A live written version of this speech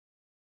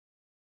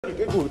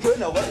cái củi trên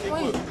nào vẫn cái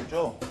củi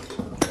cho.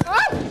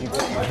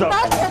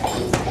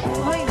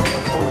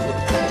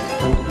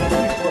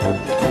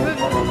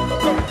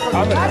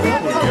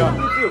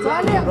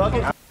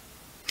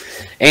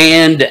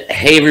 And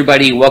hey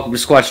everybody, welcome to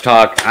Squatch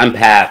Talk. I'm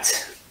Pat.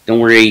 Don't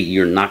worry,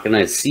 you're not going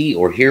to see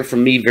or hear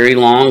from me very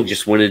long.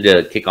 Just wanted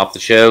to kick off the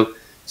show.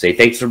 Say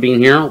thanks for being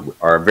here.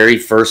 Our very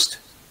first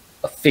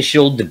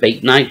official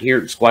debate night here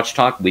at Squatch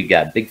Talk. We've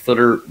got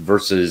Bigfooter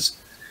versus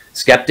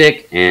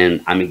Skeptic,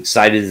 and I'm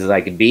excited as I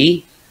could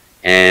be.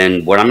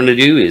 And what I'm going to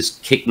do is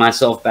kick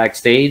myself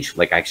backstage,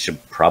 like I should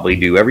probably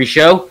do every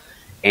show,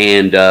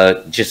 and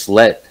just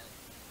let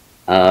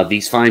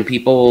these fine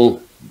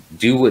people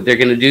do what they're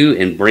going to do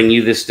and bring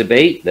you this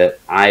debate that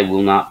I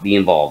will not be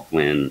involved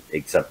in,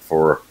 except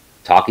for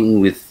talking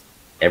with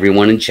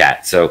everyone in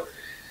chat. So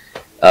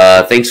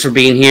thanks for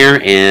being here,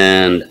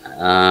 and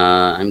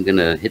I'm going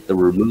to hit the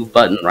remove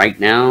button right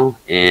now.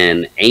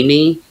 And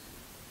Amy,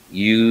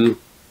 you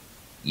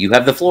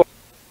have the floor.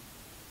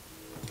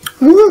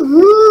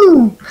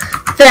 Woohoo!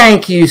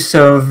 Thank you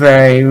so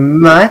very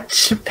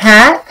much,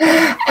 Pat,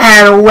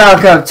 and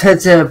welcome to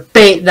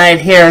Debate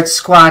Night here at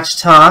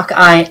Squatch Talk.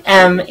 I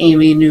am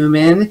Amy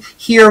Newman,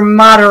 here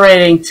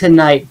moderating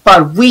tonight,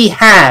 but we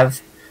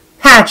have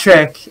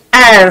Patrick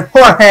and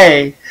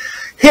Jorge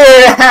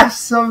here to have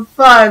some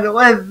fun.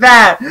 With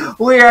that,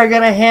 we are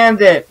going to hand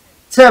it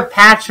to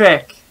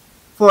Patrick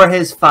for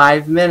his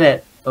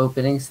 5-minute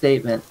opening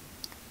statement.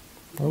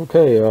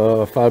 Okay,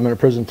 5-minute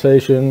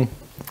presentation.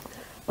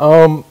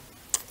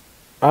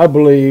 I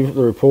believe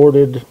the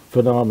reported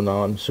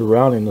phenomenon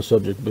surrounding the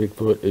subject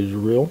Bigfoot is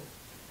real,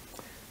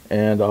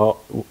 and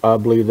I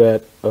believe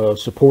that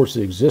supports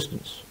the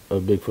existence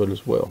of Bigfoot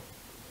as well.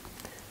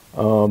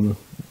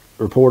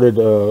 Reported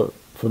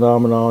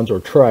phenomenons or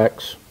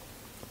tracks,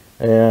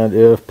 and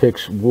if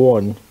pics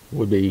 1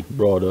 would be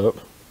brought up,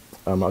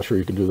 I'm not sure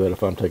you can do that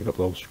if I'm taking up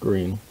the whole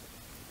screen.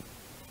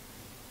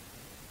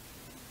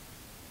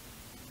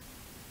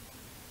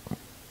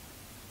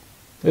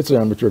 It's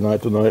an amateur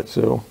night tonight,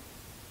 so.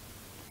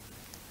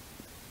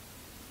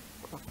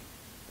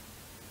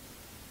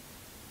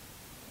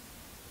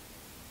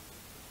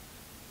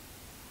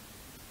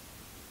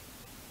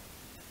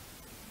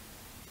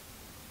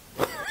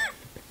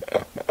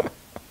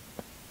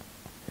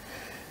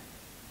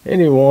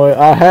 Anyway,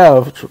 I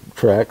have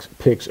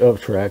pics of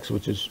tracks,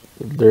 which is,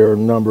 they're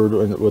numbered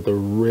with a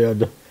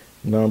red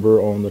number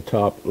on the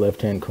top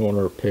left-hand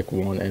corner, pic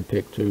 1 and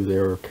pic 2.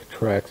 They're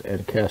tracks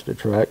and casted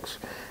tracks.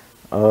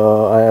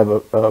 I have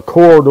a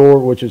corridor,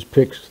 which is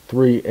pics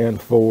 3 and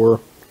 4,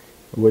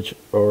 which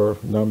are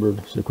numbered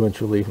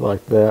sequentially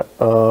like that.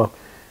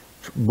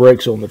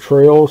 Breaks on the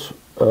trails,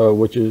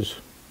 which is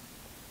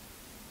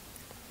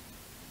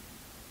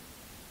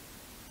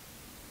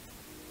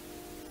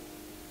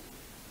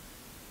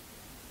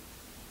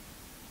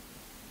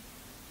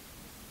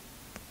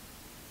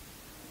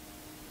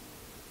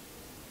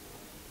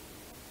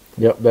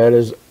yep, that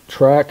is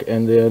track,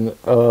 and then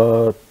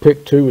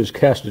pic 2 is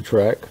casted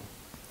track.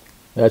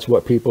 That's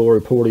what people are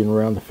reporting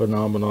around the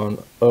phenomenon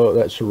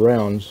that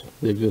surrounds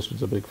the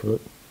existence of Bigfoot.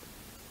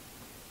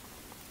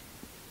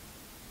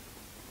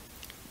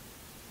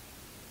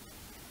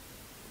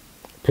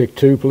 Pic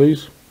 2,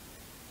 please.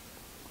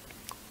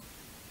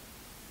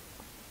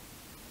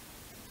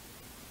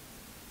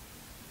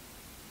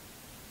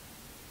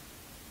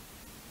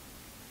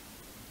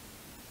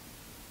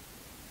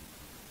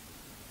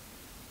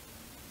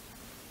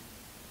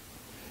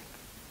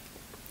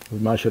 We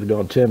might should have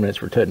gone 10 minutes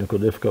for technical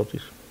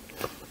difficulties.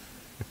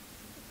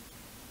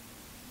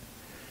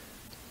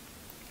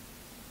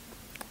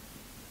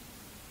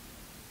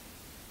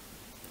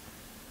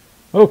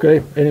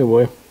 Okay,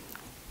 anyway,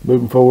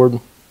 moving forward.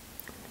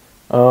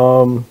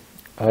 I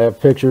have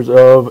pictures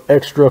of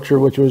X structure,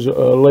 which was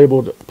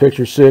labeled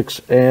picture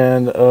 6,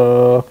 and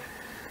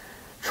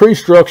tree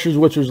structures,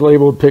 which was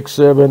labeled pic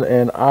 7,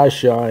 and eye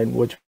shine,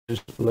 which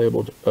is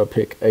labeled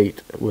pic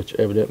 8, which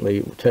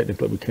evidently,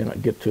 technically, we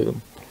cannot get to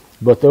them.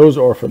 But those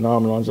are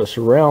phenomenons that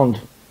surround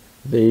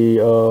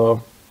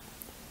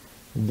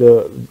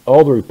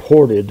all the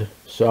reported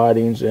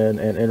sightings and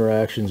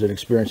interactions and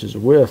experiences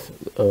with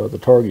the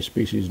target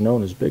species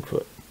known as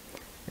Bigfoot.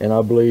 And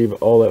I believe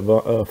all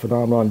that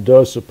phenomenon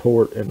does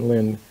support and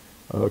lend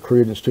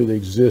credence to the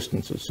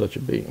existence of such a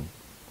being.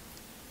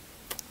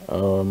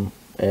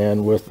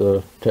 And with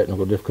the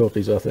technical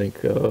difficulties, I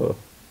think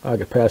I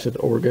could pass it to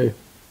Jorge.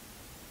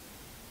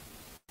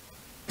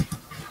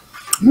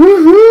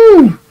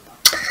 Woohoo!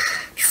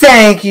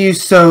 Thank you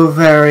so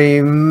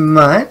very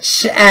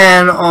much.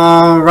 And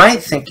all right,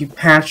 thank you,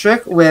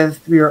 Patrick,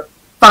 with your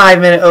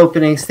 5-minute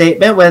opening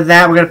statement. With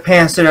that, we're going to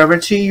pass it over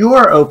to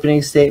your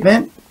opening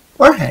statement,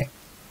 Jorge.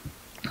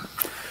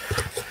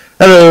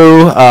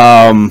 Hello,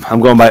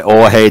 I'm going by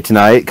Jorge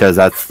tonight because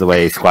that's the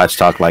way Squatch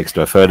Talk likes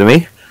to refer to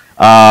me.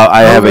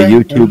 I have a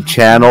YouTube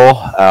channel.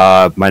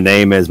 My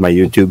name is my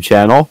YouTube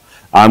channel.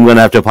 I'm going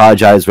to have to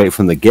apologize right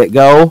from the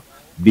get-go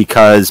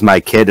because my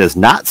kid is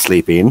not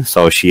sleeping,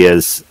 so she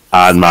is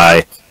on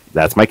my,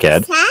 that's my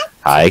kid.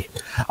 Hi.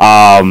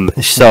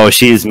 So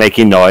she's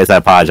making noise. I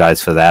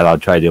apologize for that. I'll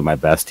try to do my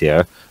best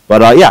here.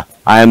 But yeah,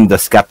 I'm the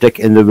skeptic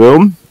in the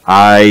room.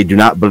 I do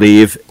not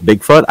believe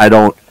Bigfoot. I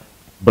don't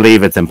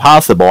believe it's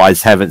impossible. I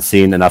just haven't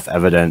seen enough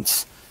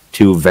evidence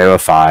to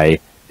verify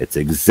its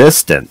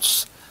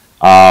existence.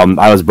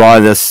 I was brought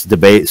in this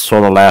debate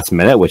sort of last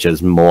minute, which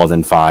is more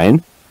than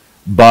fine.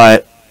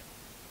 But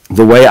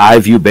the way I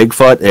view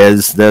Bigfoot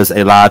is there's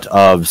a lot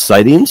of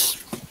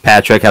sightings.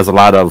 Patrick has a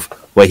lot of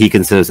what he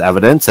considers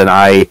evidence, and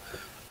I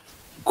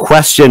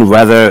question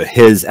whether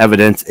his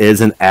evidence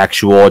is an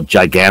actual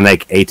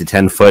gigantic 8 to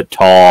 10 foot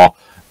tall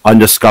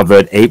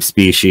undiscovered ape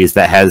species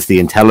that has the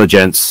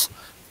intelligence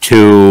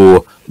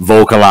to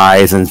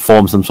vocalize and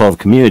form some sort of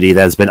community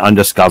that has been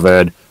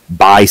undiscovered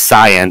by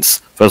science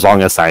for as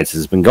long as science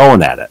has been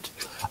going at it.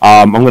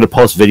 I'm going to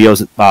post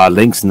videos,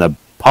 links in the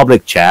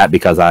public chat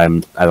because I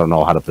don't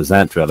know how to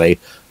present really,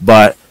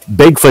 but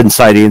Bigfoot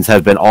sightings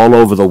have been all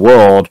over the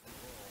world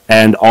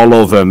and all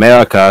over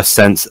America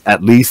since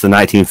at least the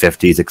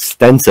 1950s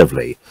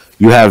extensively.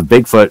 You have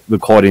Bigfoot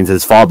recordings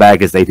as far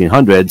back as the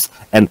 1800s,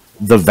 and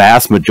the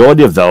vast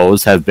majority of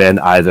those have been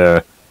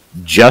either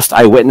just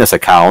eyewitness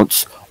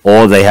accounts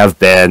or they have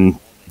been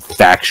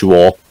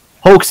factual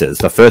hoaxes.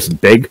 The first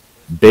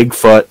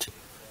Bigfoot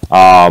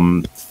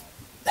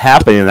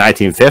happened in the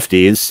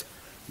 1950s,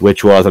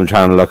 which was, I'm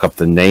trying to look up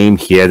the name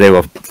here, they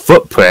were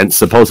footprints,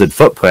 supposed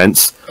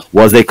footprints,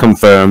 was a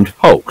confirmed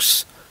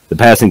hoax. The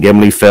Patterson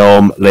Gimli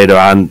film, later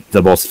on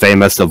the most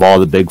famous of all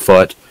the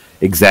Bigfoot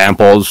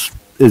examples,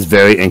 is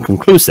very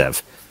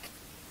inconclusive.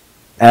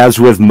 As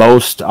with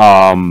most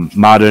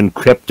modern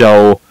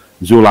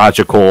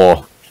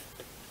cryptozoological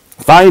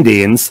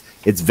findings,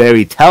 it's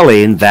very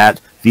telling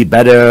that the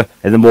better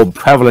and the more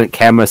prevalent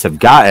cameras have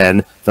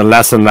gotten, the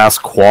less and less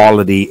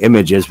quality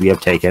images we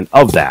have taken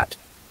of that.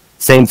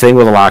 Same thing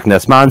with the Loch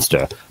Ness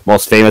Monster.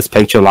 Most famous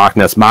picture of Loch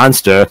Ness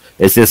Monster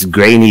is this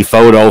grainy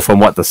photo from,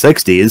 the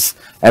 60s.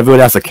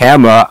 Everyone has a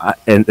camera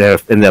in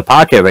their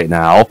pocket right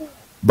now,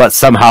 but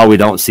somehow we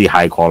don't see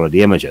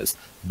high-quality images.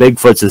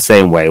 Bigfoot's the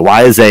same way.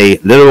 Why is a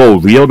literal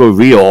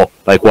reel-to-reel,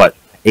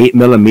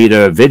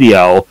 8mm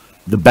video,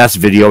 the best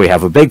video we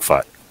have of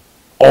Bigfoot?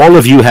 All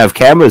of you have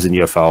cameras in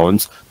your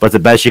phones, but the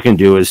best you can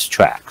do is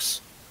tracks.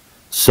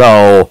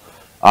 So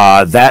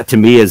that to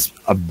me is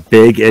a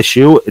big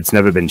issue. It's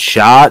never been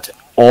shot.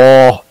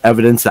 All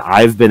evidence that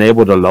I've been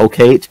able to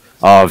locate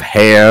of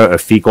hair or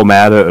fecal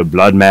matter or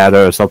blood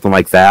matter or something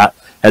like that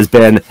has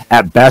been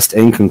at best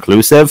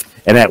inconclusive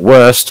and at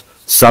worst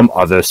some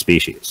other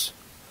species.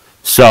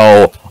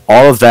 So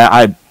all of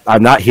that,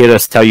 I'm not here to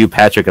tell you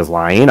Patrick is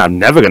lying. I'm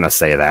never going to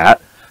say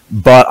that.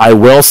 But I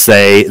will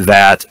say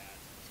that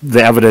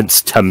the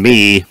evidence to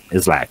me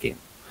is lacking.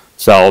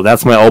 So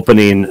that's my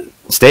opening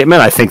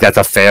statement. I think that's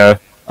a fair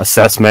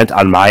assessment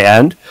on my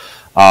end.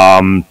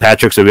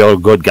 Patrick's a real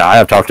good guy.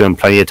 I've talked to him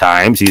plenty of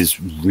times. He's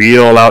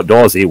real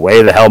outdoorsy,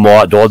 way the hell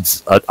more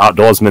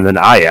outdoorsman than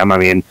I am. I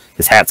mean,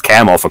 his hat's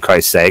camo, for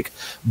Christ's sake.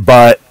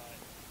 But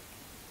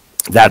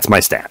that's my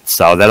stance.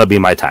 So that'll be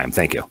my time.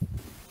 Thank you.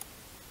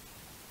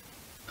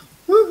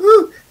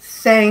 Woohoo!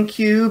 Thank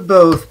you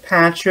both,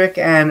 Patrick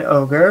and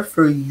Ogre,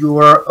 for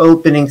your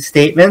opening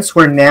statements.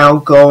 We're now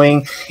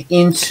going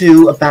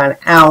into about an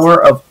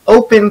hour of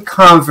open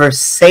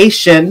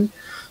conversation,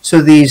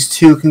 so these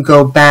two can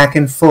go back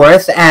and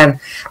forth.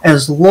 And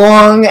as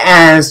long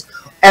as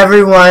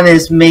everyone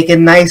is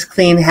making nice,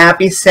 clean,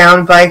 happy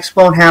sound bites,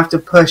 won't have to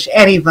push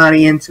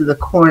anybody into the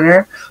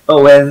corner.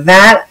 But with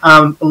that,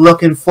 I'm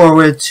looking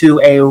forward to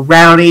a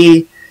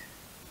rowdy,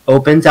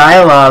 open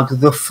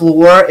dialogue. The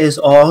floor is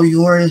all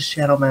yours,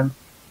 gentlemen.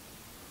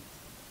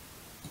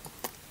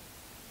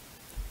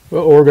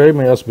 Well, Orge,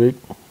 may I speak?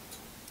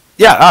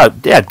 Yeah,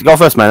 go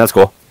first, man. That's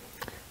cool.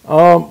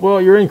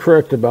 Well, you're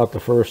incorrect about the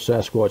first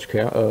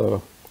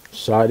Sasquatch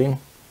sighting.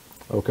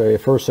 Okay,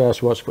 first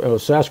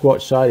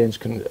Sasquatch sightings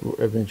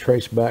have been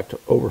traced back to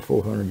over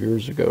 400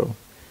 years ago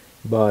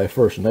by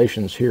First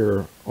Nations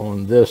here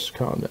on this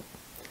continent.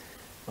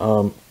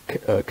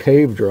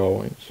 Cave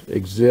drawings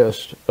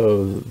exist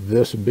of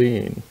this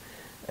being,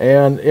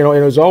 and it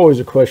was always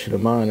a question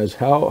of mine is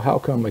how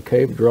come a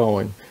cave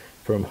drawing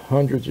from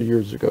hundreds of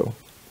years ago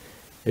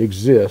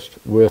exists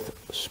with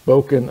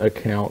spoken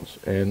accounts,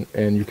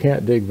 and you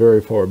can't dig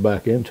very far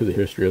back into the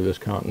history of this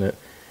continent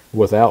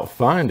without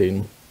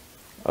finding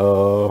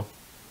every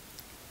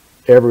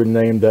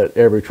name that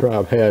every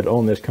tribe had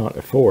on this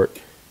continent for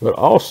it, but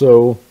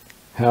also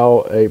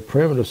how a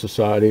primitive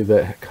society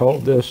that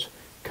called this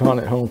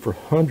continent home for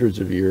hundreds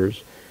of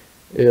years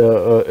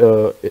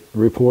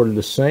reported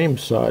the same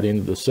sighting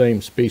of the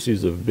same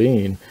species of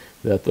being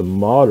that the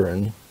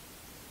modern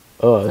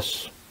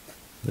us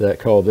that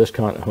call this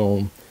continent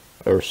home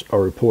are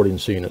reporting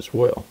seeing as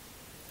well.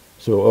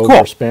 So over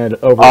a span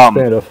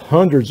of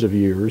hundreds of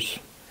years,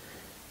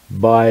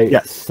 by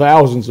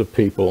thousands of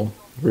people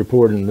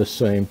reporting the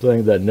same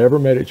thing that never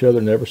met each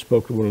other, never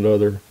spoke to one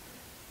another.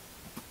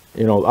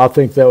 I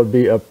think that would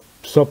be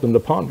something to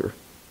ponder.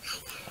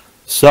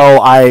 So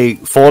I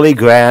fully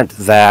grant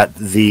that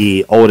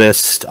the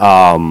oldest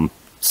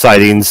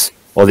sightings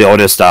or the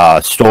oldest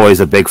stories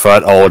of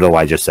Bigfoot, or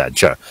I just said,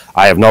 sure.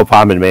 I have no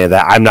problem admitting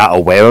that. I'm not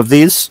aware of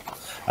these.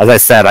 As I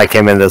said, I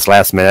came in this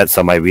last minute,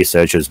 so my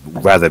research is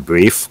rather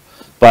brief,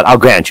 but I'll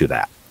grant you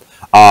that.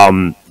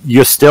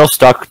 You're still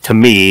stuck, to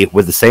me,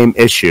 with the same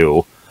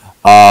issue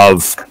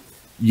of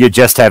you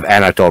just have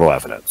anecdotal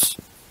evidence.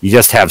 You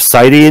just have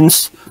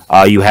sightings.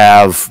 You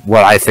have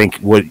what I think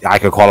I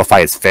could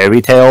qualify as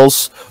fairy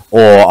tales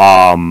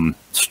or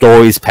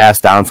stories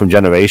passed down from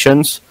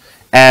generations,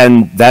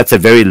 and that's a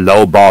very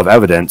low bar of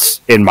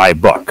evidence in my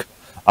book.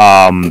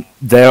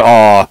 There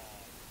are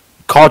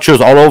cultures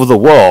all over the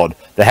world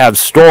that have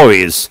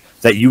stories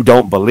that you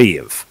don't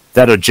believe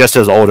that are just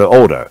as old or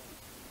older.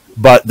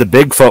 But the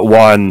Bigfoot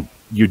one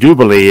you do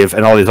believe,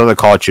 and all these other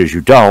cultures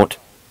you don't.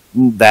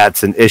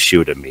 That's an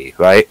issue to me,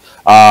 right?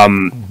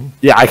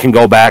 Yeah, I can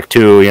go back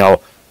to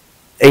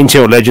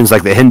ancient religions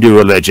like the Hindu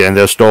religion.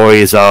 There's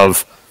stories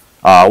of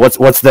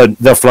what's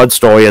the flood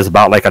story is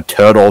about, like a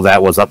turtle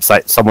that was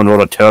someone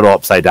wrote a turtle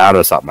upside down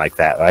or something like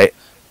that, right?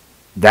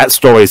 That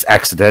story is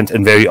extant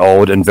and very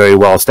old and very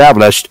well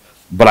established,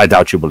 but I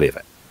doubt you believe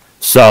it.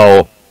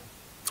 So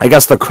I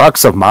guess the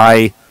crux of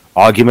my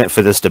argument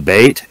for this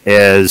debate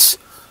is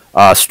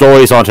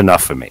stories aren't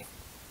enough for me.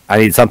 I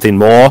need something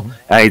more.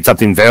 I need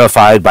something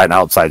verified by an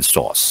outside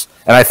source.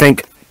 And I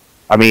think,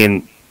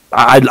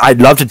 I'd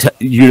love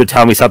you to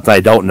tell me something I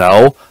don't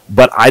know,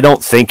 but I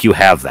don't think you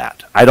have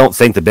that. I don't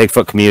think the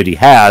Bigfoot community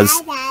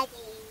has.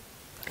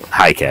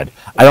 Hi, kid.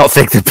 I don't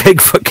think the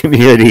Bigfoot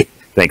community,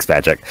 thanks,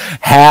 Patrick,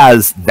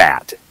 has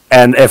that.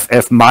 And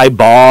if my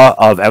bar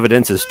of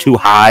evidence is too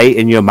high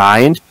in your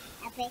mind,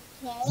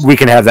 we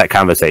can have that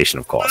conversation,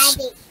 of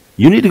course.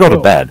 You need to go to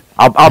bed.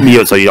 I'll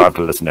mute so you don't have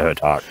to listen to her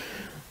talk.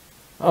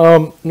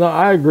 No,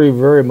 I agree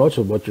very much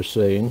with what you're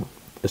saying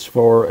as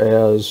far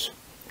as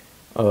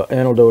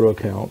anecdotal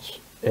accounts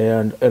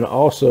and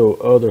also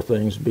other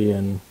things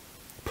being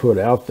put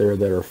out there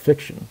that are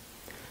fiction.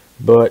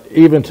 But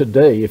even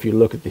today, if you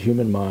look at the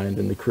human mind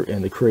and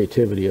the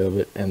creativity of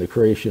it and the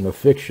creation of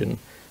fiction,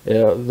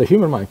 the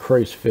human mind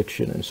craves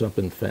fiction and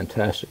something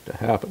fantastic to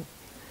happen.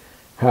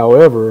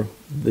 However,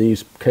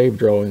 these cave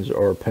drawings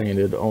are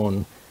painted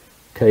on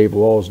cave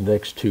walls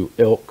next to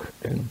elk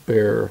and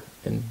bear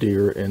and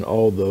deer, and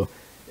all the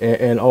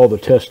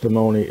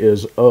testimony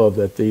is of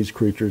that these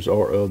creatures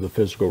are of the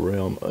physical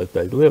realm that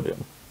they live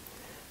in.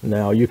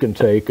 Now you can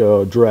take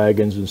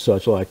dragons and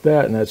such like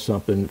that, and that's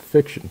something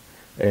fiction.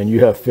 And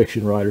you have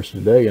fiction writers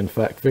today. In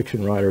fact,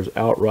 fiction writers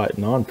outright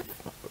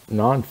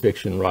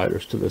non-fiction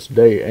writers to this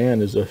day,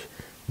 and is a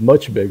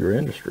much bigger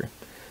industry.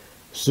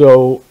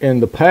 So in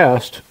the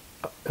past,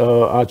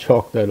 I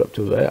chalk that up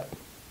to that.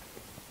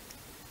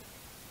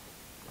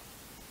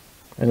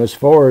 And as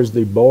far as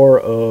the bar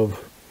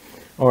of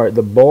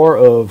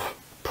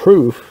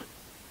proof,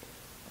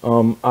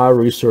 I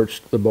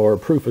researched the bar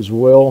of proof as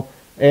well.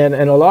 And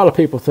a lot of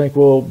people think,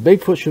 well,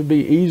 Bigfoot should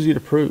be easy to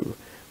prove.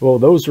 Well,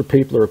 those are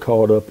people that are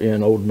caught up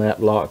in old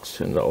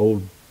Matlocks and the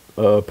old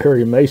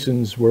Perry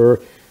Masons, where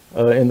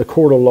in the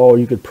court of law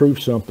you could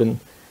prove something.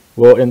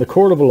 Well, in the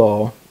court of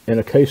law, in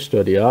a case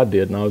study I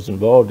did and I was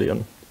involved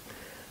in,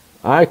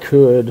 I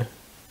could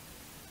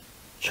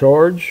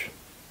charge,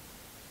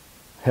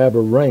 have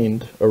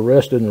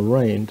arrested and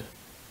arraigned,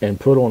 and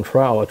put on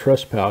trial a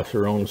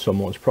trespasser on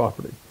someone's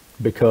property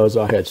because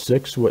I had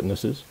 6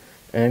 witnesses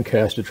and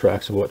casted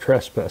tracks of what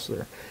trespassed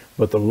there.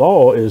 But the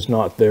law is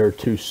not there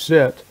to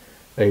set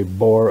a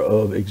bar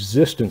of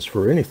existence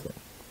for anything.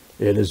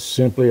 It is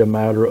simply a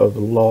matter of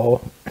the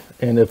law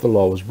and if the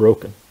law was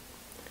broken.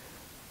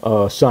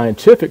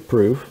 Scientific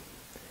proof,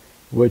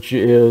 which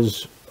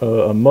is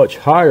a much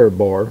higher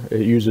bar,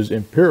 it uses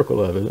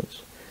empirical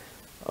evidence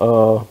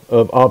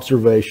of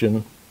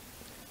observation,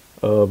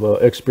 of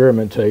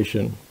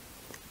experimentation,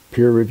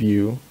 peer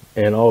review,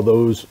 and all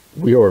those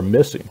we are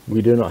missing.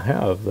 We do not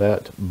have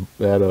that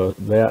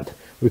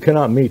we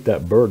cannot meet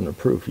that burden of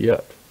proof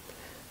yet.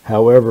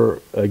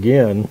 However,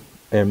 again,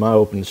 in my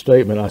open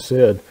statement, I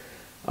said,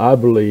 I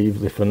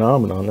believe the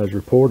phenomenon as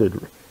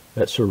reported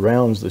that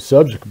surrounds the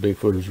subject of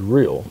Bigfoot is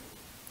real,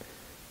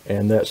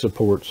 and that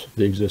supports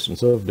the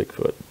existence of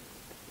Bigfoot.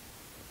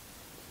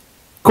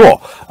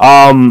 Cool.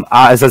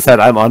 As I said,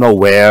 I'm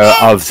unaware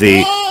of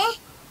the...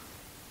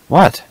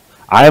 What?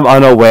 I'm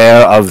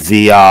unaware of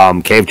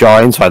the cave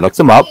drawings, so I looked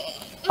them up.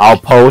 I'll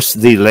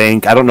post the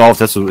link. I don't know if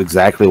this is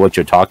exactly what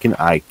you're talking.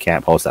 I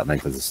can't post that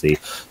link, let's see.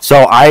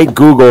 So I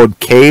Googled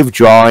cave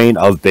drawing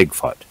of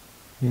Bigfoot.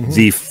 Mm-hmm.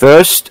 The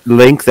first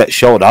link that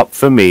showed up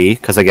for me,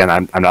 because again,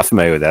 I'm not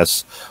familiar with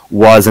this,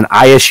 was an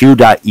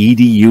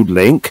isu.edu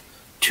link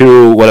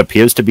to what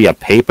appears to be a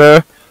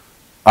paper.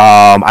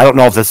 I don't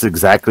know if this is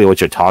exactly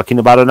what you're talking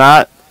about or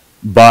not,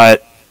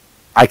 but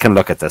I can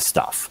look at this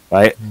stuff,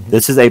 right? Mm-hmm.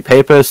 This is a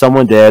paper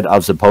someone did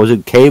of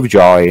supposed cave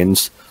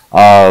drawings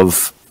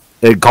of,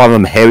 they call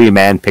them hairy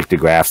man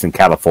pictographs in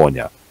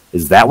California.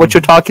 Is that what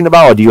you're talking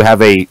about, or do you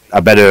have a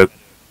better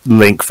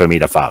link for me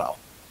to follow?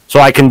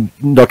 So I can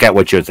look at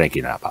what you're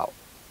thinking about.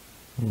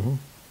 Mm-hmm.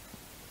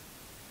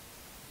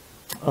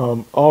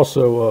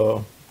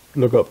 Also,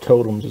 look up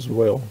totems as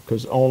well,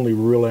 because only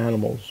real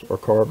animals are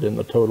carved in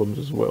the totems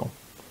as well.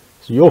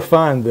 So you'll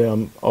find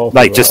them all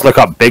Like, just look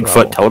up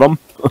Bigfoot totem?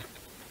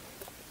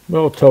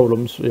 Well,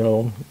 totems, you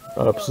know,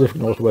 Pacific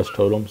Northwest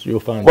totems,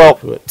 you'll find Well,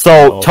 Bigfoot.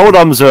 so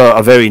totems are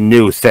a very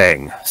new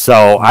thing.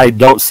 So I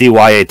don't see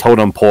why a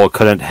totem pole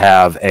couldn't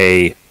have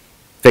a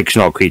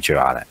fictional creature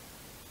on it.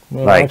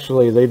 Well, like,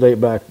 actually, they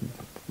date back,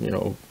 you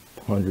know,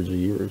 hundreds of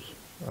years.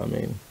 I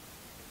mean,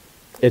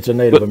 it's a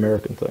Native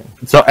American thing.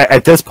 So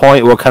at this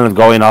point, we're kind of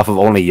going off of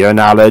only your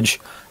knowledge.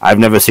 I've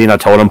never seen a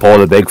totem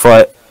pole of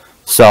Bigfoot,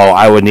 so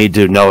I would need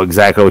to know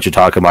exactly what you're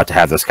talking about to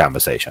have this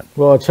conversation.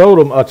 Well, a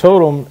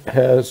totem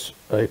has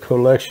a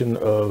collection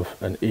of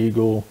an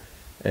eagle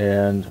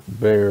and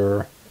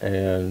bear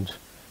and,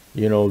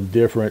 you know,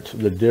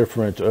 the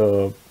different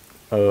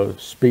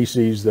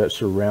species that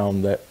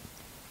surround that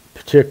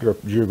particular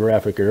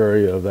geographic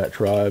area of that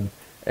tribe,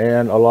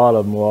 and a lot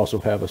of them will also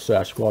have a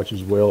Sasquatch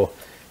as well.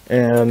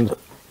 And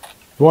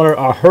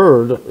I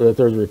heard that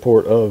there's a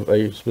report of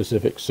a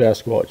specific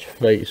Sasquatch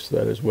face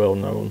that is well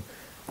known.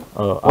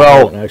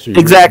 Well,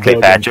 exactly,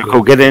 Patrick.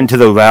 We'll get into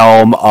the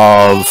realm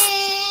of.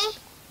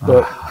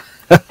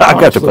 I've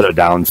got to put it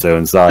down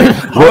soon. Sorry.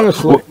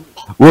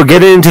 We'll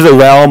get into the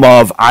realm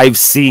of I've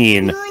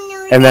seen,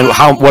 and then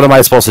what am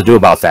I supposed to do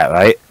about that,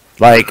 right?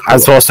 Like, I'm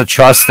supposed to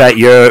trust that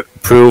your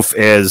proof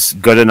is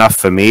good enough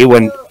for me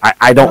when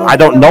I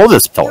don't know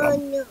this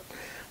totem.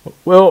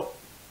 Well,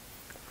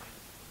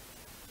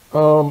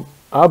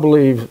 I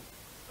believe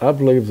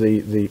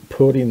the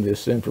putting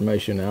this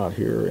information out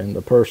here, and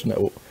the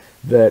person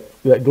that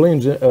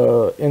gleans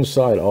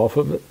insight off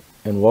of it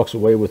and walks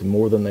away with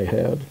more than they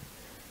had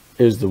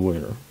is the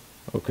winner.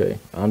 Okay,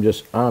 I'm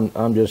just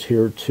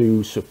here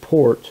to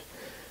support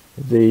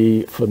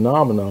the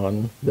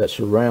phenomenon that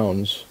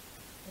surrounds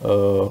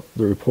the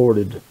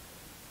reported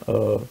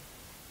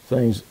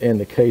things in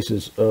the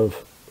cases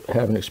of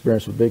having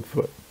experience with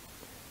Bigfoot,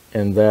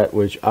 and that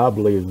which I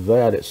believe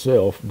that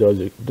itself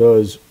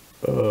does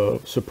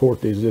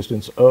support the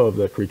existence of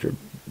that creature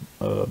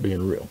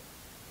being real.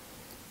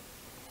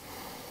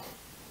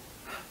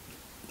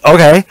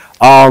 Okay,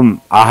 I'll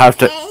have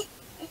to.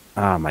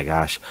 Oh my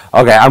gosh.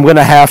 Okay, I'm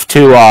gonna have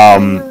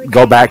to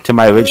go back to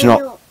my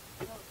original.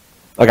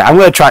 Okay, I'm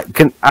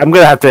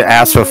gonna have to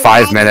ask for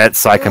 5 minutes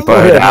so I can put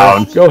her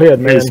down. Go ahead,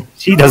 man.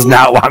 She does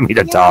not want me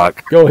to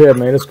talk. Go ahead,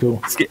 man. It's cool.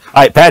 All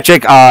right,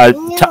 Patrick.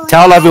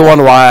 Tell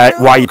everyone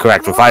why you're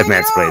correct for 5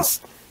 minutes,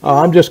 please.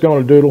 I'm just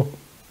going to doodle.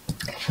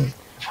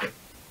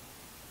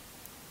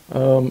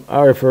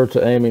 I refer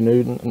to Amy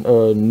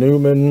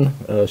Newman.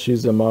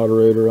 She's the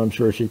moderator. I'm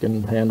sure she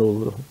can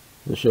handle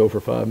the show for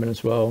 5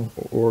 minutes while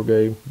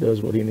Orge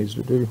does what he needs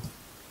to do.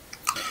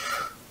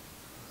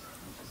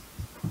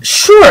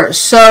 Sure.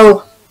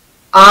 So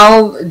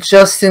I'll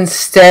just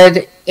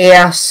instead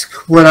ask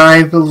what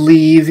I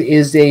believe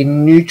is a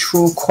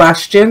neutral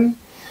question,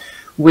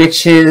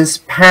 which is,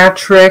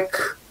 Patrick,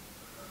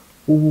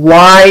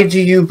 why do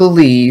you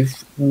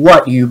believe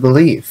what you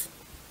believe?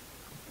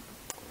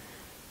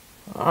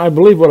 I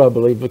believe what I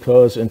believe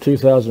because in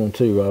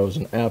 2002 I was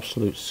an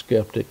absolute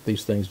skeptic.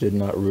 These things did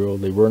not real.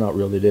 They were not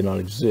real. They did not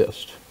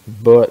exist.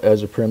 But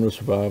as a primitive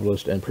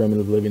survivalist and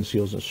primitive living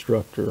skills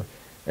instructor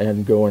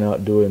and going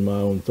out doing my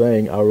own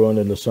thing, I run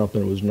into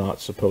something that was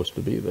not supposed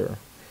to be there.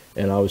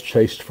 And I was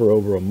chased for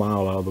over a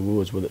mile out of the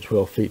woods with it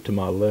 12 feet to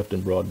my left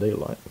in broad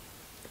daylight.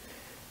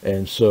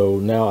 And so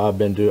now I've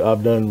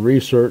done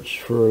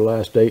research for the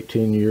last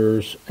 18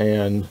 years,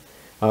 and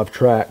I've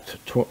tracked,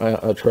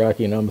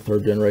 tracking, I'm a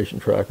third generation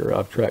tracker,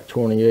 I've tracked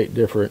 28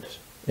 different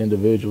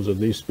individuals of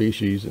these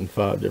species in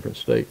 5 different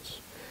states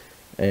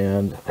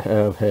and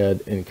have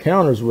had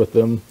encounters with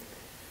them.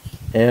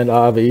 And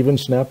I've even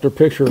snapped a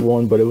picture of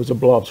one, but it was a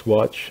blob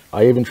squatch.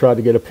 I even tried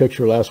to get a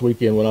picture last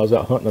weekend when I was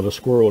out hunting of a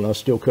squirrel, and I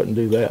still couldn't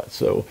do that.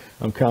 So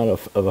I'm kind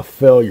of a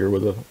failure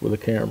with a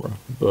camera,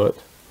 but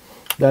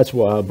that's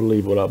why I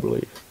believe what I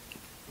believe.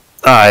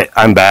 All right,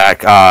 I'm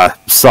back.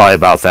 Sorry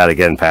about that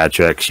again,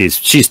 Patrick. She's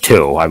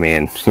 2. I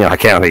mean, you know, I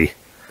can't really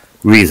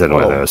reason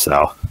with her,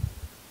 so.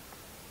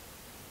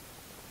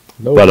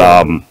 No but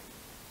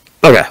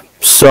okay.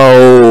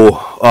 So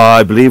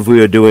I believe we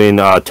were doing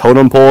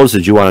totem poles.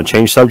 Did you want to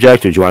change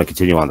subject, or did you want to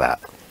continue on that?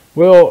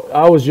 Well,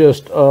 I was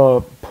just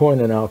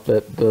pointing out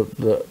that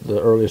the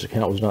earliest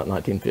account was not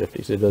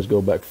 1950s. It does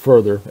go back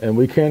further, and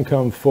we can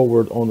come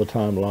forward on the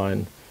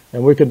timeline,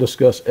 and we can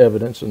discuss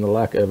evidence and the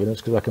lack of evidence,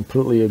 because I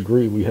completely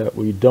agree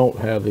we don't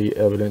have the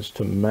evidence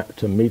to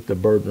meet the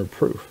burden of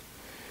proof.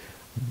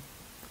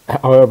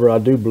 However, I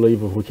do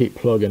believe if we keep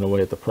plugging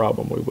away at the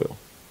problem, we will.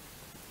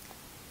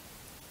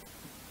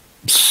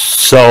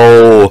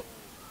 So,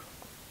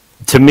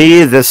 to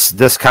me,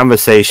 this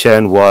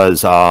conversation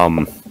was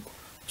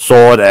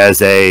sold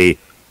as a,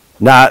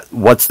 not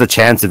what's the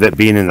chance of it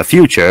being in the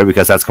future,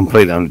 because that's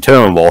completely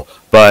undeterminable,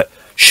 but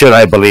should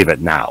I believe it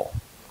now?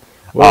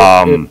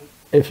 Well,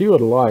 if you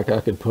would like,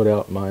 I could put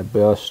out my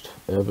best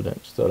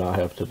evidence that I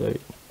have to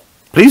date.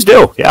 Please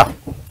do, yeah.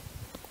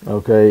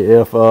 Okay,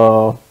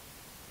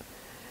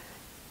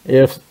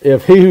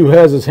 if he who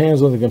has his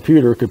hands on the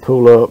computer could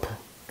pull up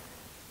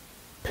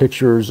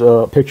pictures,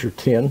 picture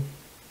 10.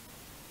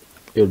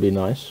 It would be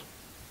nice.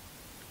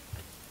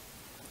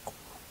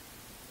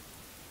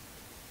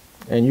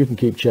 And you can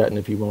keep chatting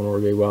if you want,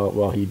 Orge,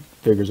 while he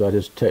figures out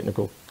his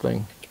technical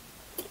thing.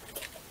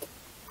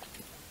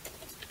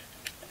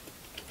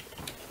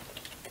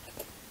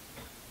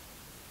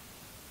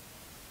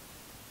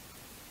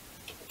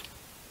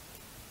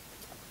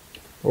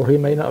 Or he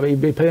may not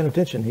be paying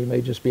attention. He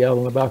may just be out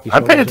on the balcony.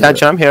 I'm paying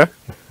attention. I'm here.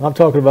 I'm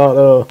talking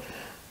about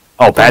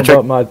Patrick,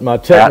 about my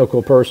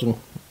technical person.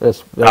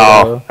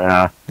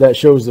 Yeah. That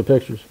shows the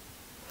pictures.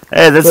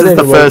 Hey, this But is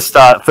anyway,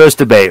 the first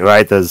debate,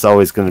 right? There's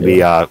always going to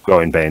be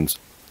growing pains.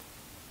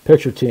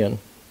 Picture 10.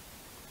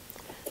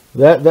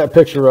 That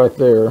picture right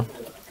there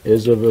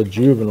is of a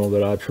juvenile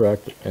that I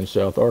tracked in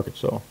South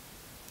Arkansas.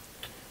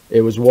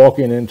 It was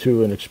walking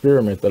into an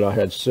experiment that I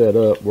had set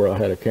up where I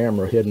had a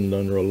camera hidden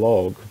under a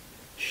log,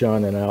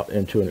 shining out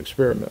into an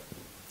experiment.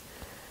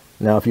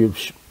 Now, if you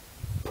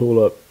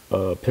pull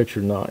up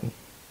picture 9.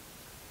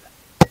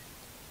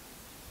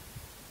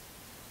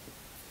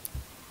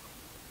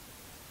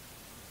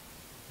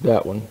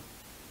 That one.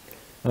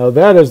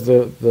 That is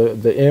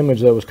the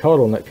image that was caught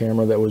on that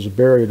camera that was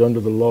buried under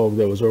the log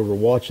that was over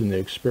watching the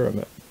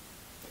experiment.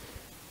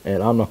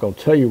 And I'm not going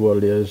to tell you what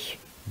it is,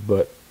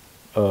 but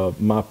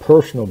my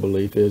personal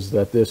belief is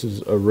that this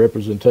is a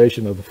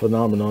representation of the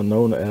phenomenon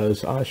known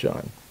as eye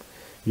shine.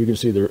 You can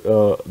see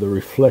the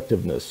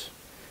reflectiveness.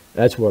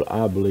 That's what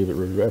I believe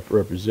it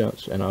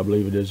represents, and I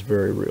believe it is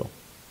very real.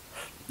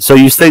 So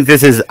you think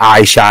this is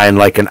eye shine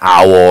like an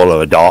owl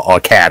or a dog or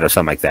a cat or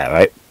something like that,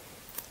 right?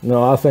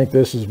 No, I think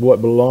this is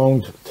what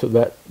belonged to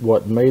that,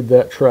 what made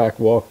that track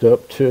walked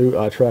up to,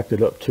 I tracked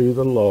it up to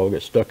the log.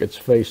 It stuck its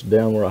face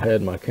down where I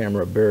had my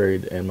camera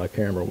buried, and my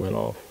camera went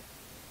off.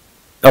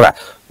 Okay.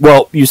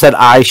 Well, you said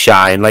eye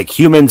shine. Like,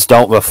 humans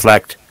don't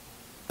reflect,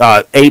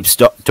 apes,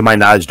 to my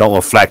knowledge, don't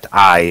reflect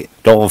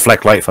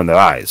light from their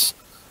eyes.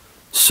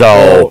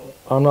 So,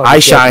 eye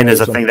shine is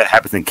a thing that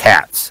happens in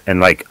cats and,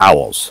 like,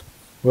 owls.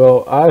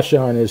 Well, eye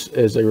shine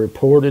is a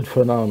reported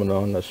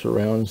phenomenon that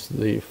surrounds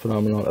the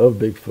phenomenon of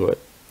Bigfoot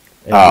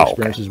and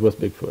experiences with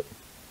Bigfoot.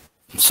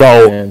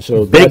 So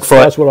Bigfoot,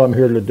 that's what I'm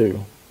here to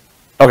do.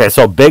 Okay,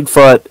 so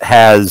Bigfoot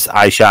has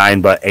eye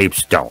shine, but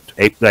apes don't.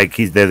 They're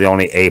the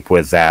only ape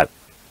with that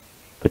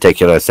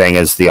particular thing.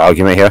 Is the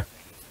argument here?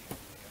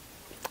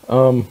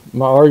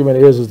 My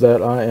argument is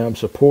that I am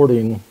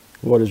supporting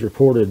what is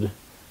reported,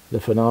 the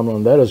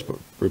phenomenon that is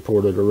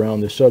reported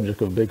around the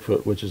subject of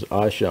Bigfoot, which is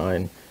eye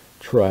shine,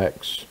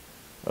 tracks,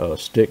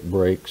 stick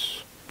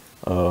breaks,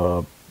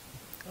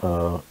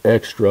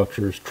 egg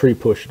structures, tree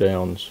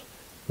pushdowns,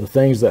 the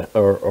things that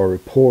are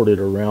reported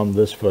around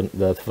this,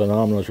 that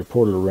phenomenon is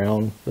reported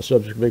around the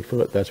subject of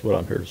Bigfoot. That's what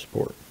I'm here to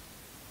support.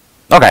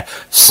 Okay,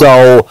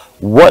 so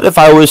what if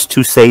I was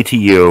to say to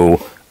you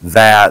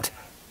that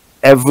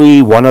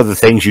every one of the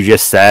things you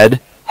just said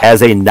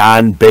has a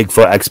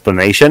non-Bigfoot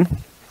explanation?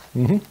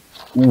 Mm-hmm.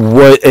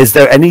 Is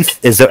there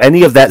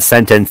any of that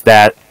sentence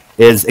that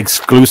is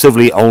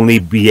exclusively only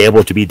be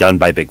able to be done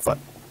by Bigfoot?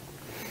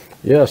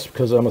 Yes,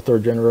 because I'm a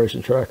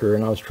third-generation tracker,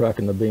 and I was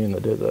tracking the being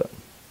that did that.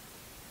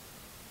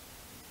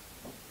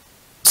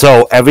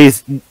 So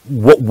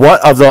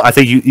what of those? I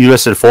think you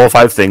listed 4 or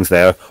 5 things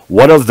there.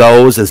 What of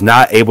those is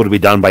not able to be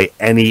done by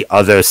any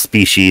other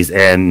species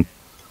in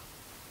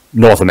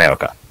North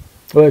America?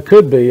 Well, it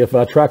could be. If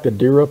I tracked a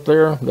deer up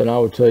there, then I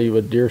would tell you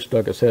a deer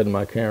stuck its head in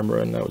my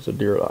camera, and that was a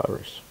deer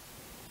iris.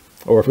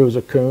 Or if it was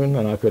a coon,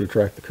 and I could have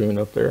tracked the coon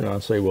up there, and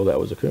I'd say, well, that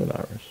was a coon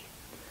iris.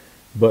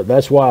 But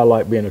that's why I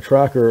like being a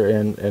tracker,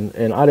 and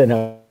I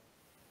didn't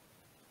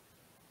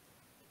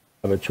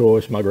have a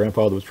choice. My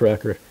grandfather was a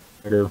tracker.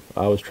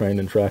 I was trained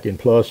in tracking.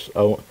 Plus,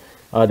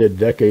 I did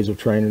decades of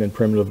training in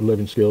primitive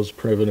living skills,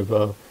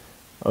 primitive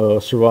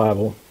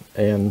survival,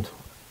 and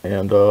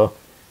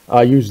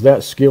I used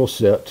that skill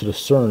set to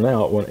discern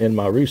out when in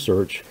my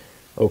research,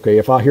 okay,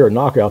 if I hear a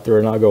knock out there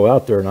and I go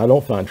out there and I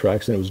don't find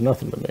tracks, then it was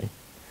nothing to me.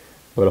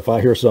 But if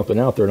I hear something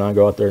out there and I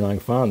go out there and I can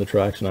find the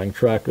tracks and I can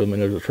track them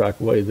and there's a track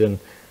away, then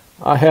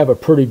I have a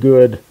pretty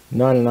good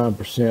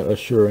 99%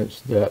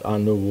 assurance that I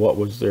knew what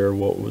was there,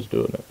 what was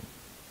doing it.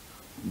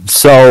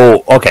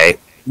 So, okay,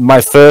 my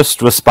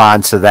first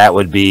response to that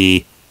would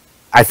be,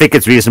 I think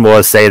it's reasonable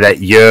to say that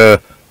your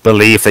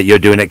belief that you're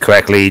doing it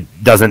correctly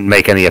doesn't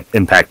make any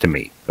impact to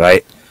me,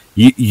 right?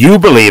 You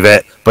believe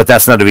it, but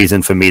that's not a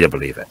reason for me to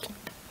believe it.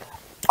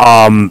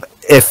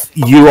 If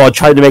you are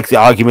trying to make the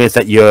argument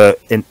that you're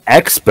an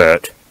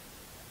expert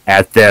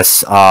at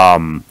this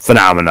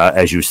phenomena,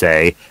 as you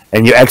say,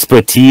 and your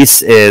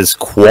expertise is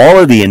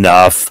quality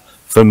enough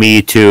for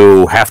me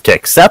to have to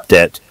accept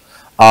it,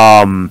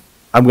 I'm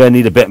going to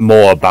need a bit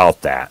more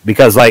about that.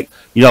 Because, like,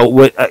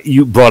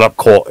 you brought up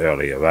court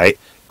earlier, right?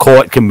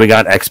 Court can bring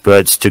on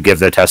experts to give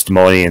their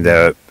testimony and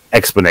their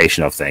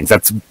explanation of things.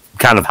 That's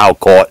kind of how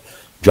court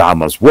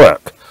dramas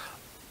work.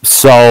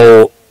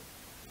 So,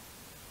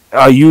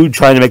 are you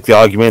trying to make the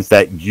argument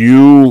that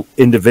you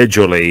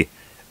individually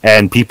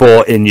and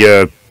people in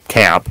your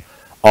camp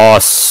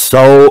are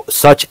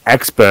such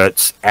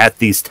experts at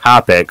these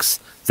topics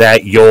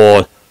that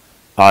your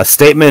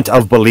statement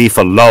of belief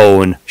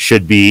alone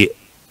should be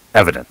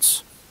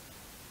evidence.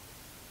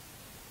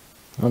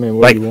 I mean,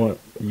 what do you want?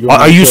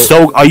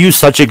 Are you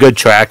such a good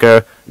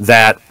tracker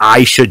that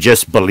I should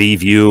just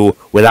believe you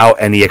without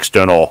any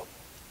external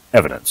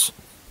evidence?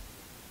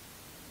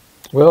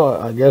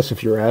 Well, I guess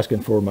if you're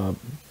asking for my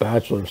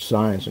Bachelor of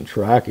Science in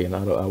tracking,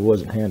 I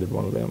wasn't handed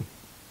one of them.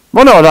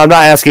 Well, no, I'm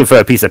not asking for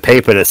a piece of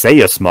paper to say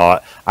you're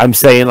smart. I'm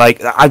saying,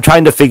 like, I'm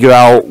trying to figure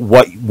out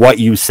what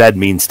you said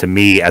means to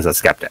me as a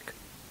skeptic,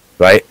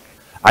 right?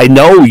 I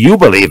know you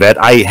believe it.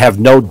 I have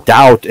no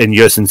doubt in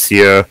your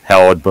sincere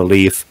held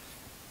belief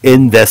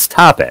in this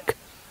topic.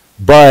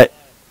 But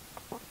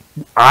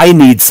I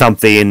need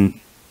something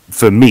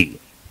for me.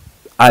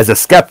 As a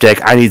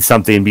skeptic, I need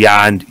something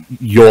beyond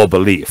your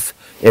belief.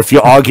 If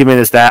your argument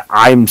is that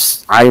I'm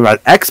an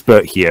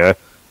expert here,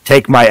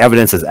 take my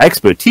evidence as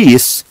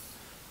expertise,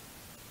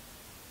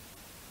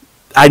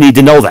 I need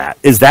to know that.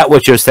 Is that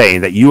what you're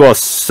saying? That you are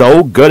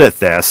so good at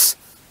this,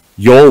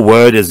 your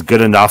word is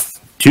good enough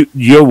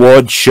your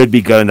word should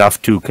be good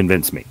enough to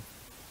convince me?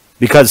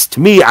 Because to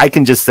me, I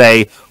can just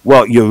say,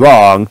 well, you're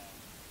wrong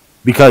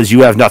because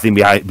you have nothing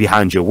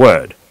behind your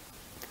word.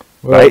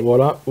 Well, right?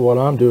 what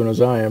I'm doing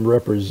is I am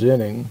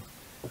representing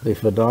the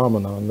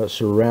phenomenon that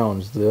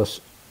surrounds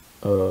this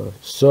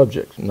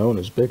subject known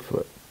as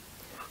Bigfoot.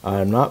 I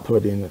am not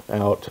putting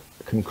out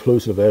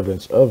conclusive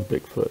evidence of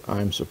Bigfoot.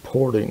 I'm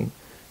supporting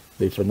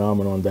the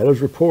phenomenon that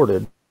is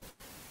reported,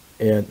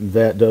 and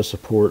that does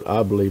support,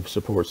 I believe,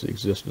 supports the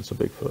existence of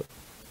Bigfoot.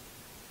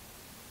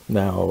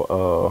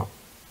 Now,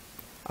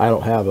 I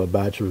don't have a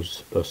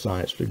bachelor's of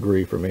science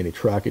degree from any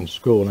tracking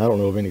school, and I don't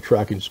know of any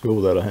tracking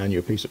school that'll hand you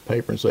a piece of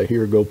paper and say,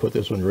 here, go put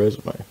this on your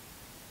resume.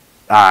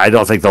 I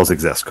don't think those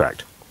exist,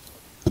 correct?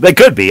 They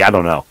could be, I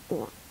don't know.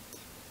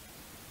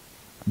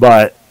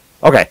 But,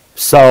 okay,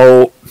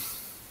 so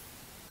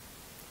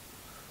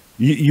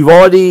you've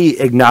already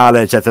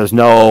acknowledged that there's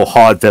no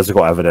hard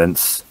physical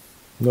evidence.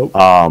 Nope.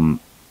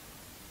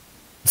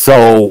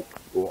 So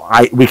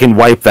we can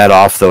wipe that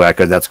off the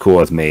record. That's cool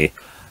with me.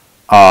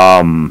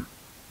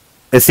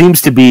 It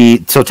seems to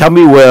be. So tell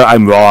me where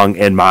I'm wrong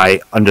in my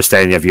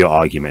understanding of your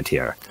argument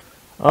here.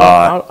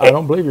 I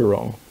don't believe you're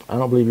wrong. I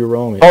don't believe you're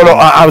wrong. Oh no,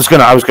 I was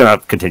gonna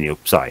continue.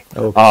 Sorry.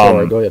 Oh,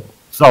 sorry. Go ahead.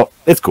 So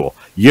it's cool.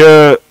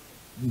 Your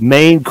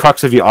main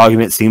crux of your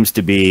argument seems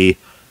to be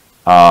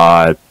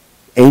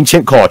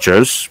ancient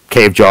cultures,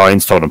 cave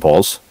drawings, totem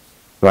poles,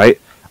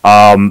 right?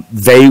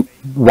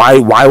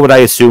 Why would I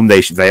assume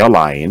they are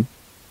lying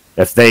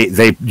if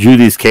they do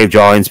these cave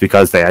drawings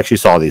because they actually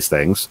saw these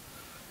things?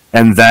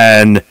 And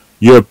then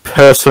your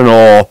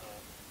personal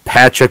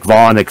Patrick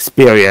Vaughn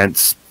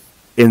experience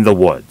in the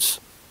woods.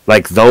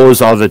 Like,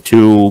 those are the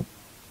two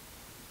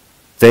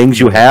things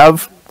you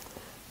have?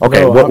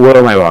 Okay, No, where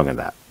am I wrong in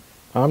that?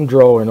 I'm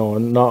drawing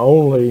on not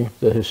only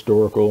the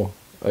historical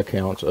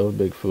accounts of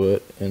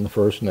Bigfoot and the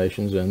First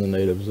Nations and the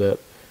natives that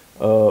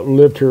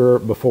lived here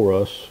before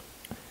us,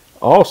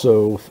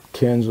 also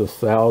tens of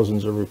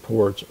thousands of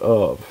reports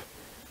of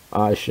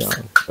eye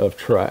shine, of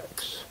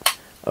tracks,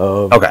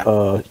 of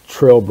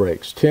trail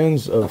breaks,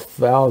 tens of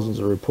thousands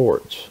of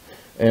reports.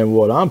 And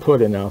what I'm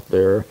putting out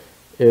there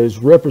is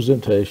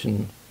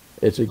representation.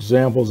 It's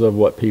examples of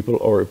what people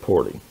are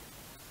reporting.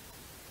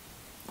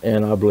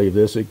 And I believe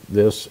this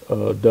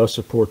does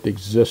support the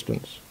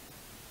existence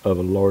of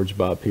a large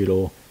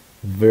bipedal,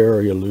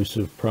 very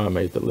elusive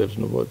primate that lives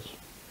in the woods.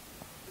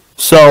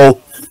 So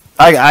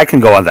I can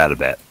go on that a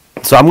bit.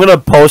 So I'm going to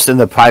post in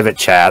the private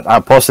chat.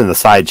 I'll post in the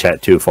side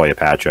chat too for you,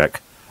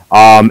 Patrick.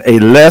 A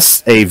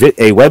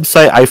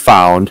website I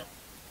found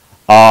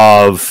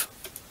of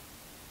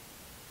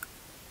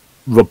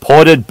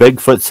reported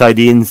Bigfoot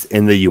sightings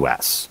in the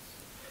U.S.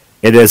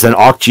 It is an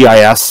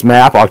ArcGIS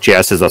map.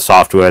 ArcGIS is a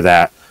software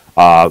that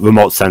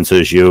remote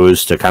sensors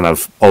use to kind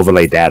of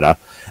overlay data.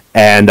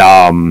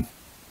 And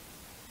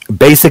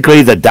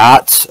basically the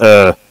dots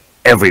are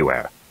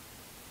everywhere.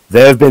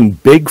 There have been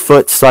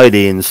Bigfoot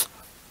sightings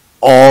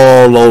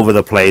all over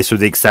the place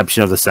with the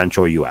exception of the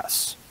central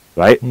U.S.,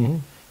 right? Mm-hmm.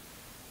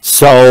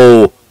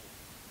 So,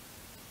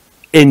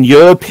 in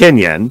your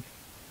opinion,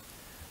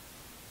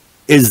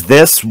 is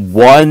this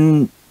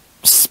one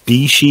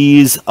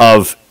species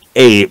of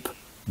ape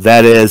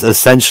that is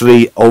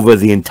essentially over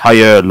the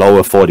entire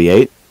lower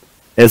 48?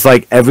 It's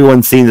like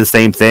everyone's seeing the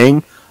same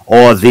thing?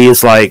 Or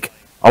these, like,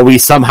 are we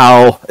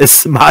somehow,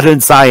 is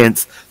modern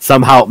science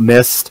somehow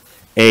missed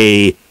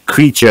a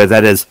creature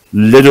that is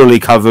literally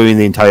covering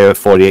the entire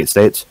 48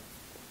 states?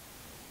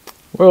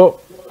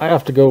 Well, I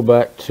have to go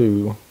back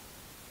to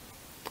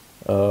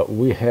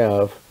we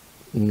have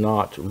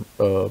not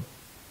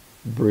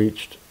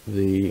breached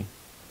the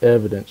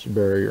evidence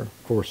barrier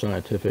for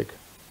scientific,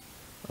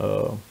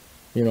 to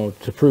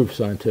prove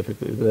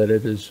scientifically that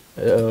it is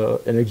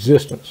in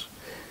existence.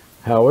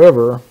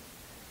 However,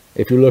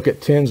 if you look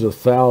at tens of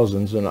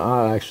thousands, and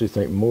I actually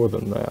think more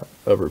than that,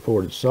 of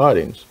reported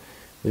sightings,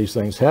 these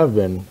things have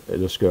been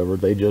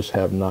discovered. They just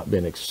have not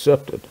been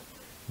accepted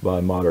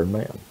by modern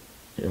man,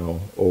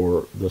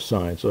 or the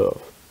science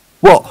of.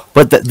 Well,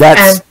 but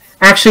that's...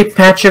 Actually,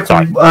 Patrick,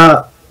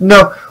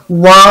 no,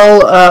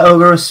 while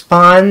Ogre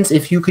responds,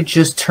 if you could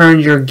just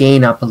turn your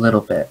gain up a little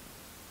bit.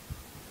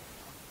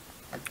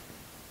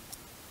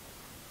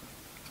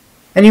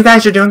 And you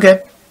guys are doing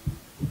good.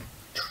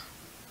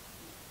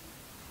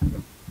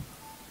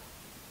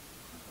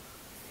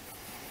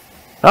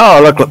 Oh,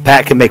 look what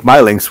Pat can make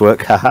my links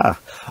work. Haha.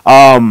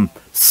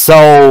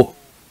 So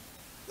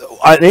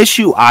an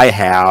issue I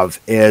have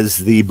is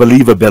the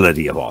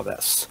believability of all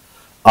this.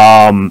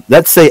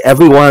 Let's say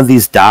every one of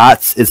these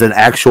dots is an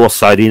actual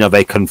sighting of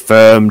a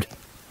confirmed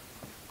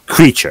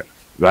creature,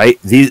 right?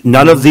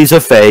 None of these are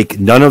fake.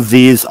 None of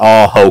these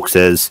are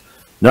hoaxes.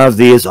 None of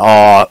these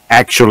are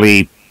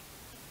actually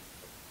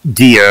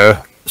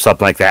deer,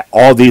 something like that.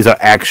 All these are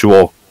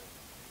actual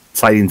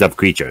sightings of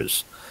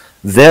creatures.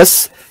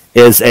 This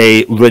is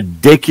a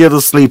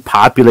ridiculously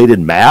populated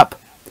map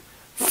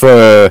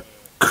for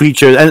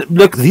creatures. And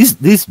look,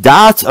 these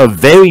dots are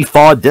very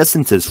far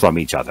distances from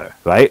each other,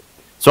 right?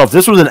 So if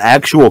this was an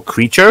actual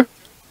creature,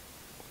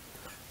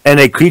 and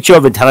a creature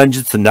of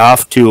intelligence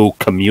enough to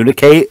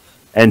communicate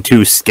and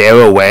to scare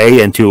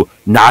away and to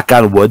knock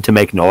on wood to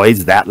make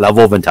noise, that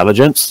level of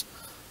intelligence,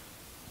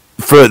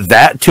 for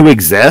that to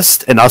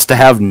exist and us to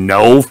have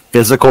no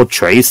physical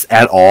trace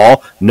at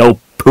all, no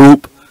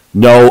poop,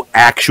 no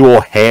actual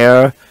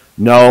hair,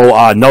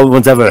 no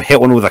one's ever hit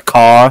one with a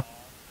car,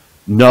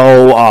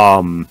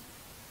 no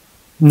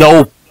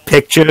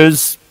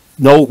pictures,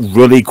 no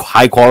really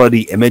high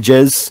quality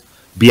images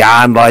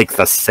beyond like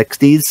the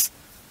 60s.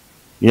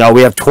 You know,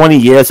 we have 20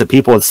 years of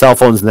people with cell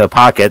phones in their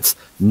pockets.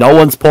 No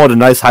one's pulled a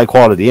nice high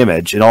quality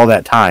image in all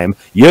that time.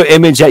 Your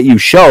image that you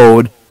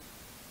showed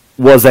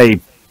was a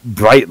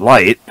bright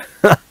light,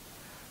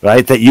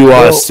 right? That you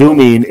are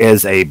assuming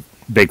is a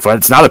Bigfoot.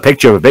 It's not a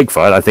picture of a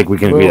Bigfoot. I think we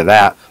can agree to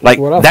that. Like,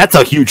 that's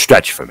a huge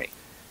stretch for me.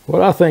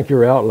 What I think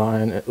you're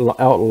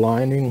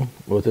outlining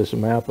with this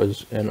map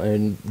is,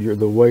 and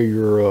the way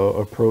your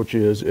approach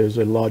is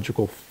a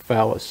logical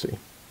fallacy.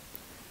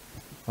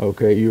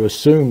 Okay, you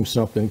assume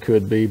something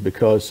could be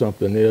because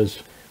something is,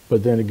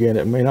 but then again,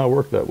 it may not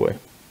work that way.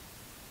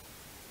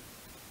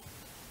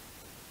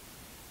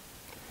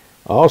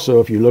 Also,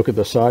 if you look at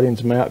the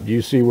sightings map, do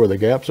you see where the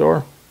gaps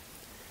are?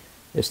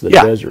 It's the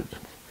desert.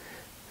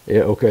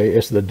 Yeah, okay,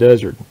 it's the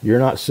desert. You're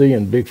not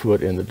seeing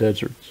Bigfoot in the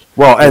deserts.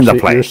 Well, and the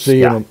place.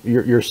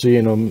 You're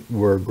seeing them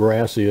where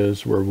grass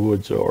is, where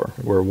woods are,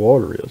 where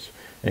water is.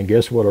 And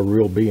guess what a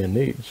real being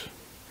needs?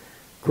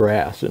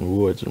 Grass and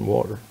woods and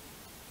water.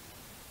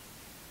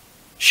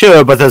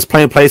 Sure, but there's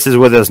plenty of places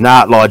where there's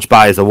not large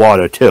bodies of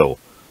water, too.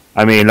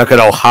 I mean, look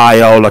at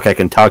Ohio, look at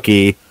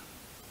Kentucky.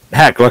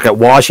 Heck, look at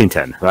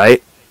Washington,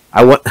 right?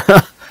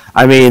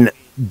 I mean,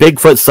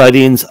 Bigfoot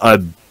sightings are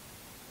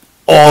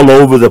all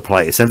over the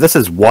place. And if this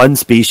is one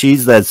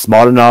species that's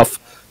smart enough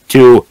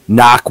to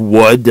knock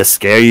wood to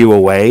scare you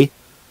away,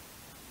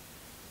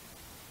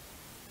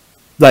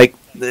 like,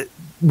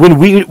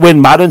 when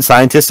modern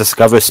scientists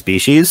discover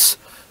species,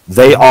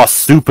 they are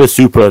super,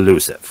 super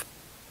elusive,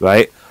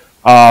 right?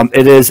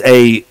 It is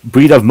a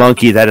breed of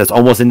monkey that is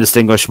almost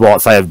indistinguishable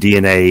outside of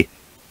DNA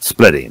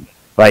splitting,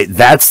 right?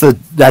 That's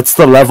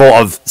the level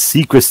of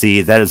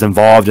secrecy that is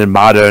involved in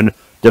modern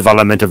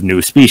development of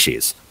new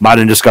species,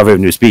 modern discovery of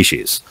new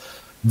species.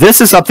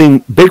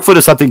 Bigfoot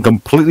is something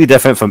completely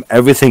different from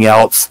everything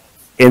else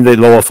in the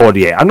lower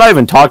 48. I'm not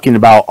even talking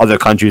about other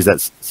countries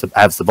that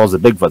have supposed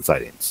Bigfoot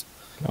sightings.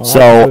 Oh,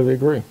 I completely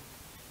agree.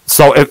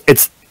 So if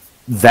it's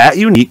that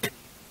unique,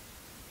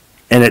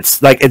 and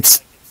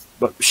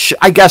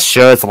I guess,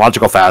 sure, it's a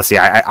logical fallacy.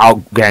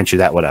 I'll grant you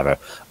that, whatever.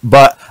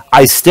 But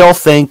I still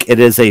think it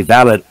is a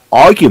valid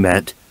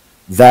argument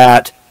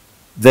that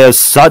there's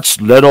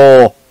such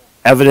little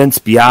evidence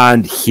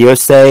beyond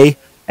hearsay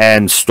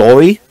and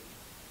story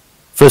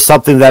for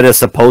something that is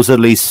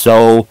supposedly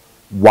so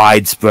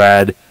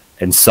widespread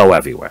and so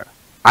everywhere.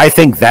 I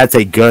think that's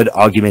a good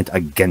argument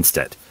against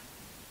it.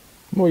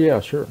 Well,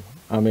 yeah, sure.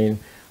 I mean,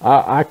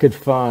 I could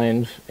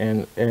find,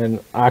 and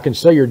I can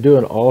say you're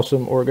doing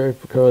awesome, Orge,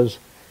 because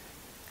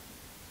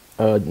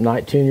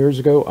 19 years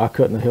ago, I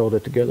couldn't have held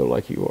it together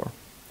like you are.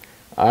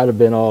 I'd have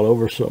been all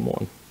over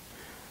someone.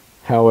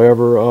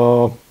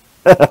 However,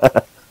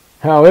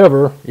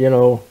 you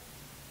know,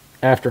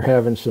 after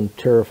having some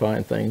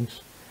terrifying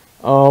things,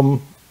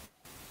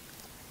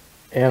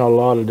 and a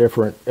lot of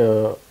different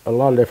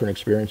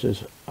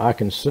experiences, I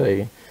can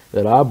say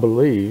that I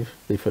believe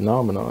the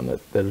phenomenon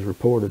that is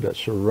reported that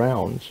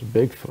surrounds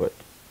Bigfoot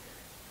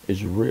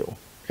is real,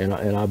 and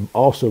I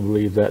also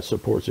believe that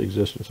supports the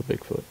existence of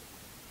Bigfoot.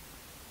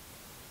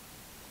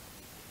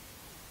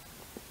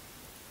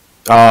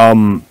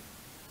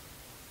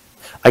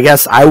 I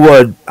guess I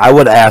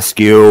would ask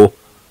you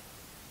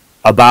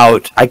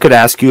about. I could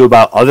ask you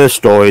about other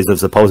stories of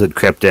supposed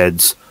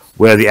cryptids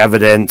where the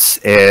evidence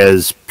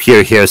is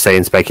pure hearsay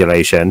and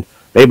speculation.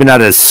 Maybe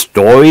not as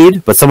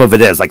storied, but some of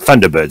it is, like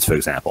Thunderbirds, for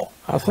example.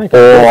 I think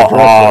I did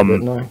address that,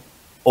 didn't I?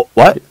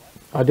 What?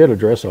 I did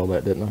address all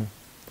that, didn't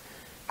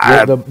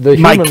I?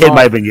 My kid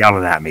might have been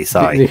yelling at me.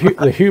 Sorry.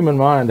 The human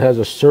mind has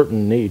a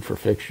certain need for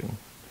fiction.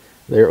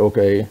 There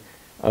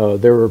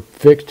are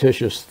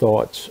fictitious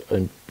thoughts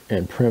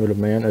and primitive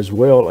man, as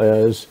well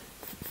as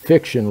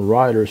fiction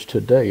writers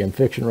today. And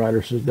fiction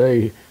writers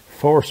today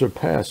far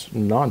surpass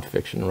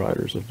nonfiction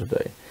writers of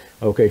today.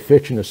 Okay,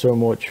 fiction is so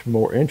much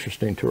more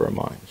interesting to our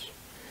minds.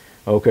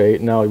 Okay,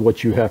 now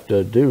what you have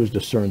to do is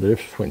discern the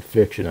difference between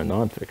fiction and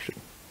nonfiction.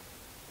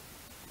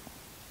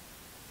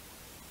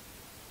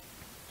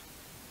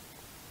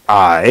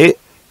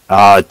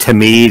 To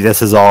me,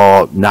 this is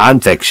all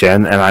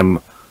nonfiction, and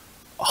I'm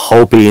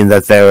hoping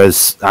that there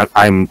is.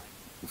 I mean,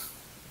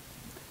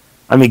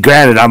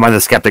 granted, I'm on the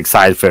skeptic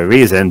side for a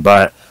reason,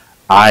 but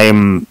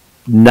I'm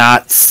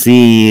not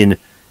seeing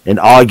an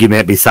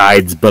argument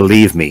besides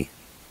believe me.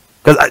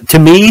 Because to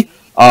me,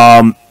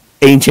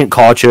 ancient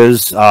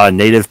cultures,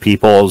 native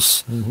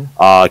peoples,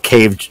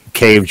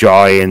 cave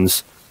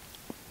drawings,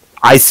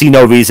 I see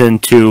no reason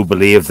to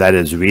believe that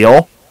is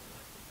real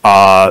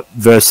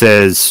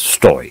versus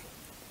story,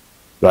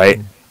 right?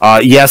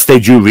 Yes,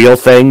 they drew real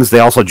things. They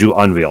also drew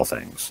unreal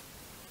things.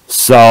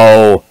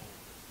 So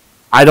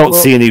I don't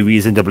see any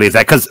reason to believe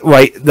that. Because,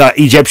 right, the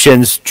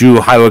Egyptians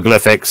drew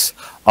hieroglyphics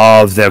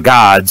of their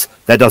gods.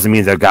 That doesn't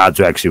mean their gods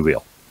are actually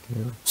real.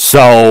 Yeah.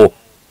 So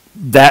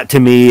that, to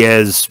me,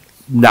 is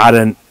not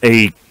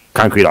a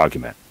concrete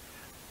argument.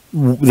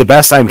 The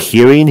best I'm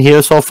hearing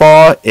here so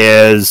far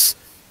is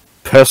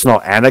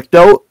personal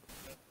anecdote,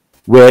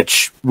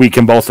 which we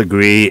can both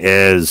agree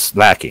is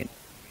lacking.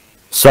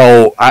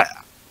 So I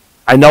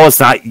know it's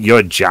not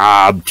your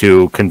job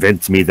to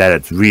convince me that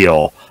it's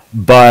real,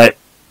 but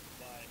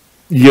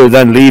you're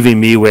then leaving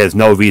me with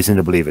no reason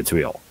to believe it's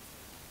real.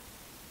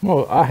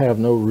 Well, I have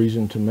no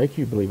reason to make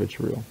you believe it's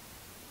real.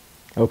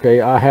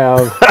 Okay, I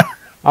have...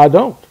 I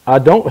don't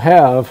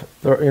have,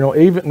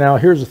 even now,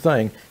 here's the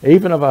thing.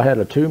 Even if I had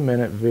a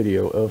 2-minute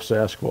video of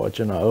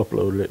Sasquatch and I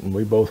uploaded it and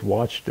we both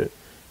watched it,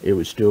 it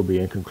would still be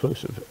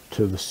inconclusive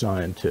to the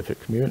scientific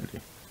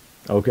community.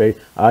 Okay,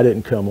 I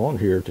didn't come on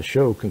here to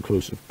show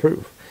conclusive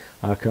proof.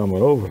 I come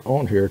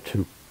on here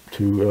to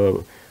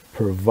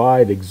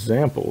provide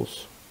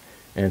examples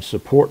and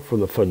support for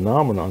the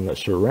phenomenon that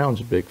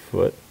surrounds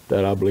Bigfoot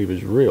that I believe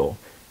is real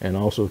and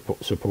also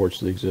supports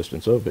the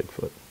existence of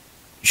Bigfoot.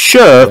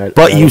 Sure,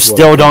 but you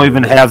still don't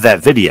even have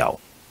that video.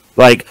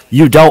 Like,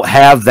 you don't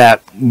have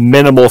that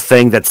minimal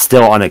thing that's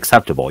still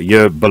unacceptable.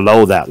 You're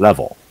below that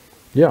level.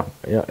 Yeah,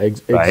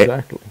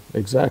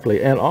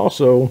 exactly. And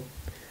also,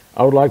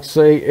 I would like to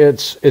say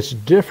it's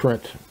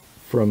different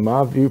from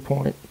my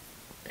viewpoint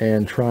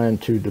and trying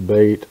to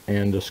debate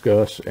and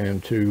discuss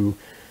and to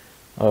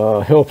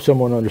help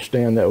someone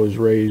understand that was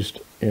raised,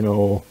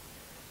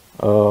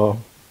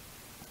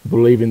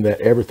 believing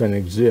that everything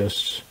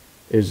exists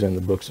is in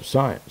the books of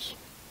science.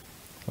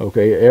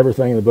 Okay,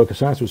 everything in the book of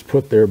science was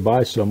put there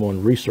by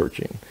someone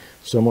researching,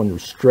 someone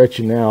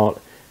stretching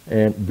out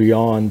and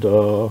beyond,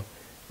 other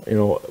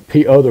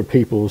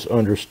people's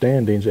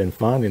understandings and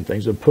finding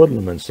things and putting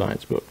them in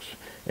science books.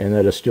 And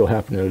that is still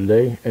happening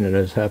today, and it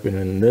is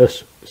happening in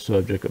this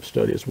subject of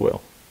study as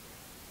well.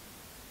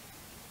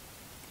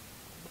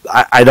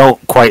 I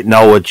don't quite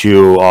know what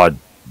you are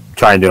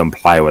trying to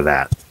imply with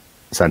that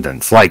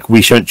sentence. Like,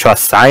 we shouldn't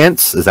trust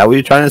science? Is that what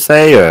you're trying to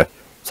say, or...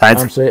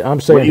 Science?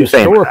 I'm saying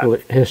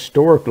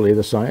historically,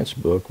 the science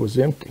book was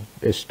empty.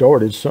 It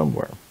started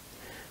somewhere.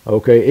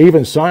 Okay,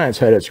 even science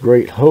had its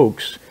great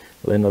hoax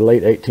in the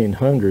late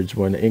 1800s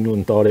when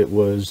England thought it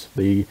was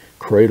the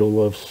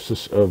cradle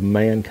of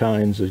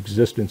mankind's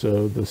existence,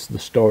 of the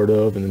start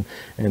of, and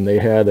they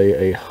had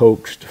a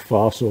hoaxed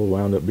fossil,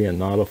 wound up being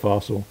not a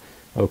fossil.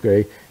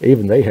 Okay,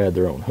 even they had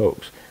their own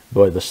hoax.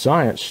 But the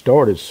science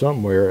started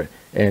somewhere,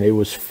 and it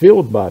was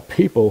filled by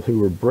people who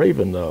were brave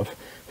enough,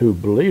 who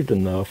believed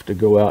enough to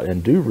go out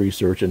and do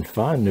research and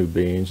find new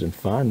beings and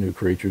find new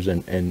creatures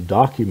and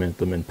document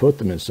them and put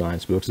them in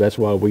science books. That's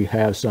why we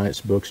have science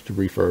books to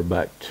refer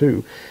back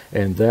to.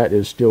 And that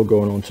is still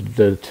going on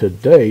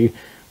today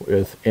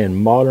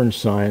in modern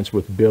science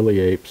with Billy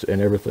apes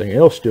and everything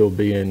else still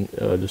being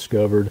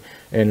discovered,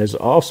 and is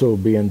also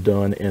being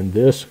done in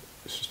this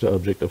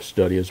subject of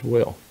study as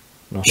well.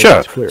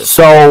 Sure.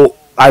 So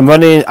I'm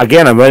running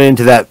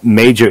into that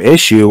major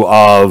issue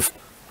of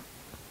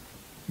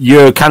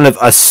you're kind of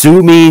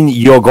assuming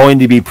you're going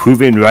to be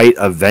proven right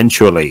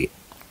eventually,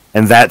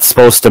 and that's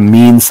supposed to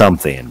mean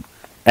something.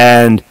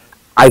 And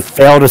I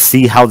fail to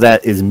see how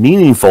that is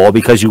meaningful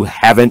because you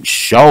haven't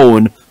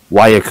shown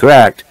why you're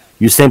correct.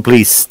 You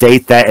simply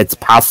state that it's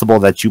possible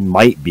that you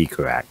might be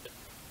correct.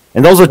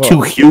 And those are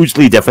two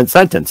hugely different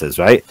sentences,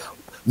 right?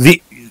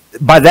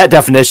 By that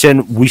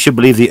definition, we should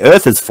believe the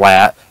Earth is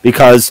flat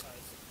because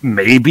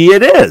maybe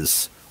it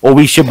is. Or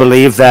we should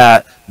believe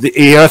that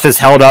the Earth is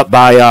held up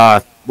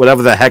by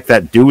whatever the heck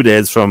that dude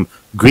is from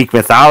Greek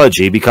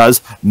mythology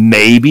because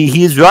maybe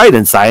he's right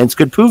and science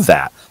could prove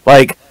that.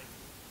 Like,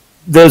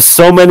 there's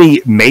so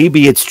many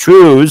maybe it's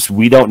trues,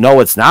 we don't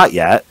know it's not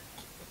yet.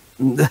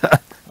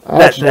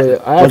 Actually,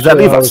 I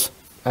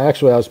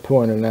was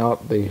pointing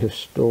out the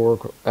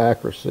historical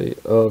accuracy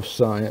of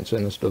science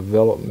and its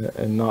development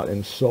and not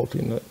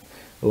insulting it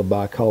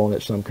by calling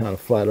it some kind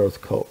of flat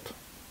earth cult.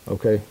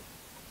 Okay?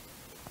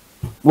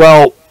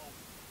 Well,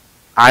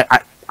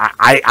 I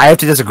I have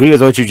to disagree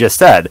with what you just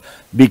said,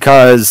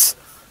 because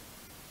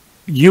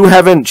you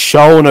haven't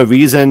shown a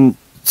reason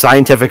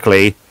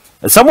scientifically.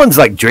 Someone's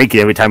like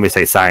drinking every time we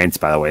say science,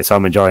 by the way, so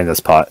I'm enjoying this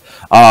part.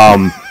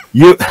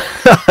 You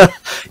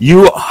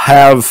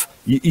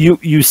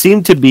you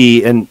seem to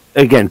be, and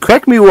again,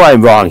 correct me where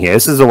I'm wrong here.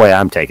 This is the way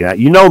I'm taking it.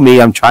 You know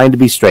me, I'm trying to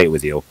be straight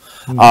with you.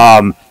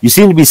 You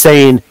seem to be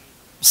saying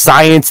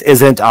science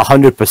isn't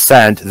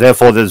 100%,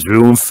 therefore there's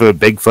room for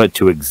Bigfoot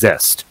to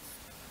exist.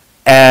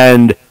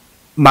 And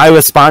my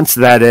response to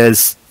that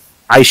is,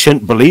 I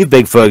shouldn't believe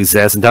Bigfoot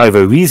exists until I have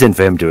a reason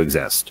for him to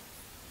exist.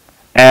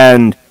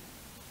 And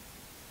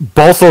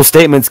both those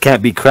statements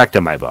can't be correct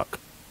in my book.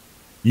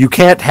 You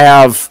can't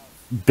have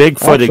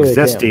Bigfoot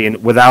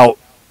existing without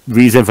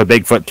reason for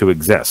Bigfoot to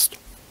exist.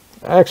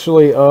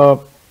 Actually,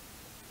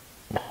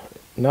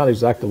 not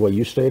exactly the way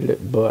you stated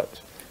it, but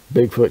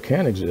Bigfoot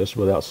can exist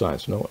without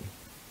science knowing.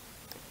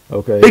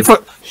 Okay.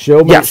 Bigfoot,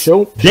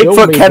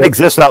 Bigfoot can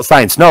exist without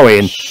science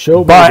knowing,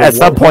 but at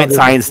some point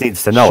science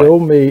needs to know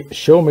it.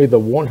 Show me the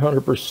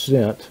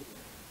 100%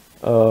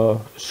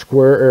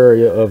 square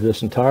area of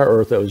this entire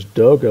Earth that was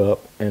dug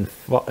up and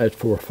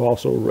for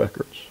fossil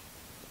records.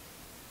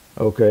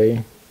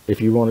 Okay. If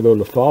you want to go to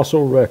the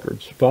fossil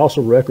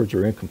records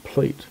are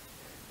incomplete.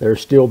 They're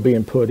still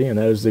being put in.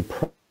 That is the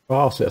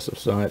process of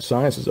science.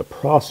 Science is a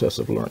process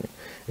of learning.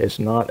 It's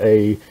not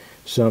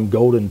some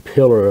golden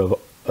pillar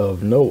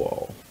of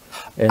know-all.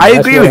 And I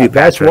agree with you,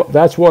 Patrick.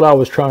 That's what I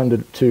was trying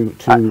to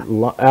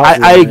outline.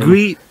 I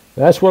agree.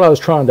 That's what I was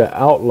trying to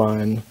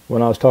outline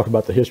when I was talking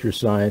about the history of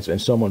science,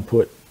 and someone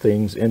put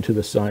things into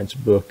the science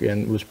book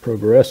and was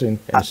progressing,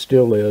 and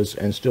still is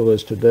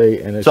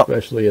today, and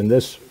especially in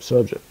this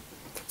subject.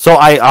 So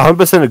I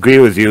 100% agree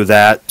with you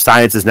that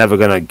science is never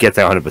going to get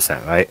there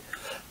 100%, right?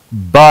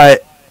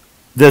 But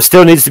there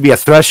still needs to be a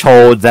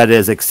threshold that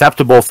is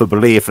acceptable for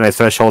belief and a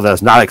threshold that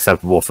is not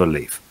acceptable for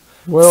belief.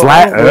 Well,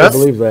 Flat Earth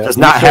does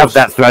not have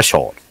that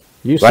threshold.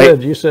 You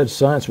said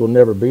science will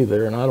never be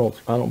there, and I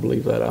don't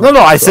believe that. No,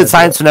 I said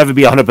science will never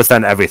be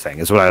 100% everything.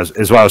 Is what I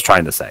was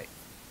trying to say.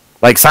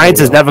 Like, science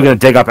is never going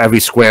to dig up every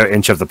square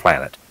inch of the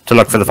planet to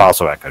look for the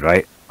fossil record,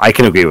 right? I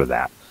can agree with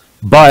that.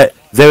 But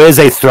there is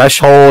a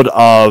threshold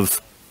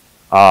of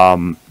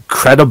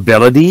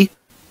credibility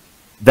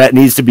that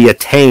needs to be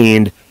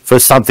attained for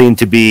something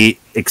to be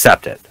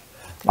accepted.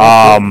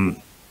 Again,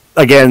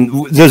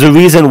 there's a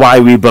reason why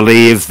we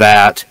believe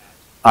that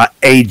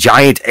a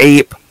giant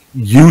ape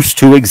used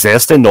to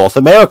exist in North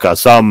America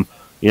some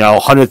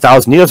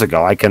 100,000 years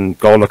ago. I can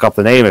go look up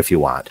the name if you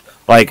want.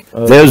 Like,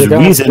 there's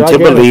reason to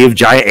believe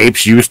giant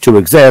apes used to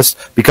exist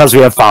because we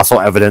have fossil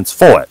evidence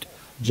for it.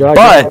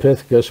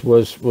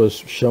 Gigantopithecus was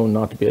shown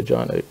not to be a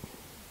giant ape.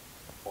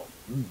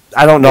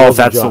 I don't know if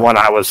that's the one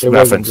I was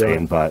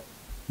referencing, but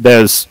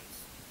there's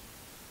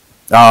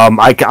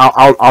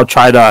I'll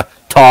try to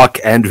talk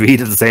and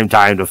read at the same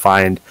time to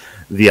find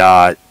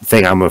the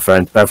thing I'm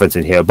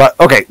referencing here. But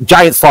okay,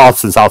 giant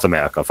sloths in South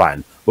America,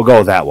 fine. We'll go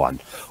with that one.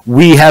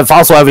 We have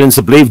fossil evidence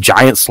to believe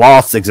giant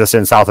sloths exist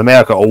in South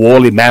America or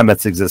woolly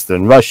mammoths exist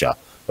in Russia,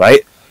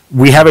 right?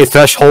 We have a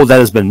threshold that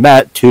has been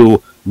met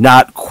to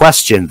not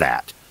question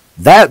that.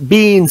 That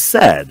being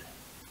said,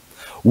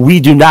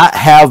 we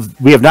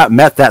have not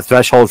met that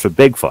threshold for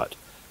Bigfoot.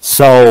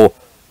 So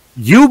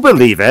you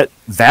believe it,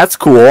 that's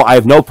cool. I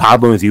have no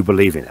problem with you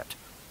believing it.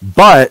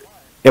 But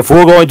if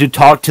we're going to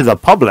talk to the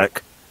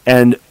public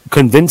and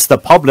convince the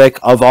public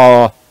of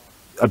our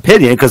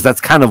opinion, because that's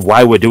kind of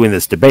why we're doing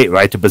this debate,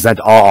 right? To present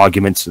our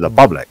arguments to the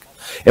public.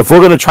 If we're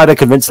going to try to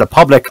convince the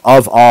public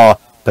of our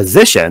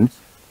position,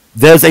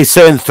 there's a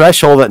certain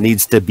threshold that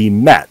needs to be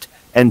met.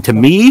 And to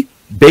me,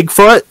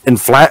 Bigfoot and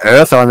Flat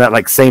Earth are on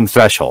that same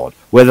threshold,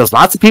 where there's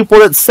lots of people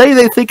that say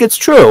they think it's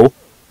true,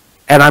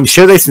 and I'm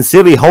sure they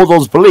sincerely hold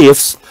those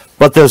beliefs,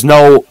 but there's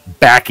no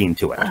backing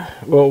to it.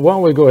 Well, why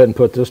don't we go ahead and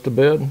put this to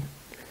bed?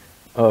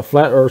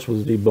 Flat Earth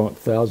was debunked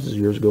thousands of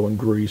years ago in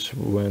Greece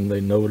when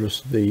they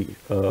noticed the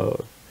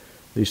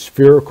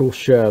spherical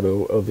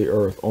shadow of the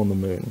Earth on the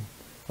moon.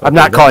 Okay, I'm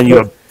not calling you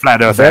a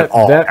Flat Earth at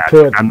all.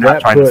 I'm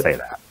not trying to say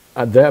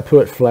that. That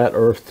put Flat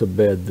Earth to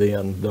bed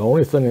then. The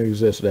only thing that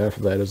existed after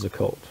that is the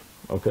cult.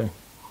 Okay?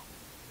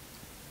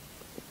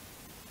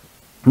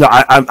 No,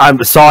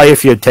 I'm sorry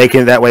if you're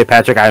taking it that way,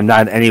 Patrick. I'm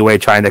not in any way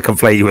trying to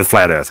conflate you with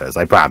Flat Earthers.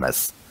 I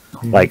promise.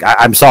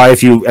 I'm sorry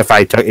if you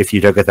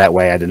took it that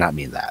way. I did not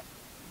mean that.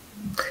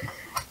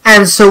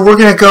 And so we're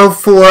going to go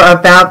for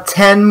about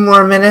 10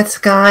 more minutes,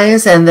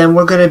 guys, and then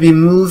we're going to be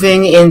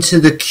moving into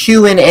the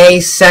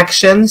Q&A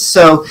section.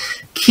 So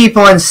keep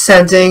on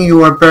sending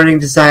your burning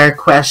desire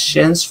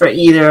questions for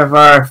either of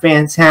our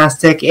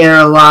fantastic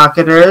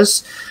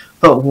interlocutors.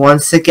 But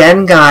once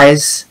again,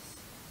 guys,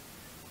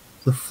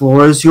 the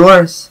floor is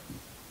yours.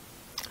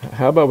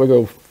 How about we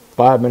go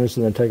 5 minutes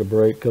and then take a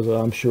break, because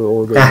I'm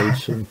sure Orgo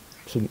needs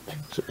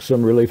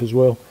some relief as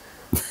well.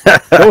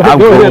 Go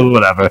ahead.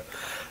 Whatever.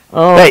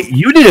 Hey,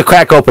 you need to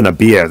crack open a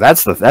beer.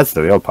 That's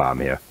the real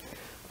problem here.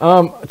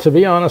 To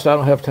be honest, I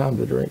don't have time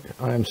to drink.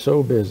 I am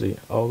so busy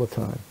all the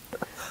time.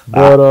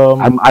 But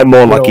I'm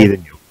more lucky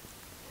than you.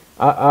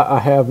 I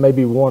have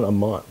maybe one a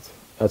month,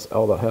 That's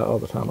all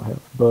the time I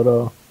have.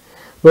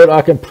 But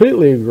I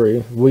completely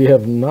agree. We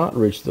have not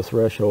reached the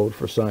threshold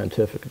for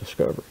scientific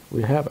discovery.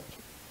 We haven't.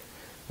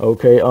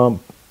 Okay.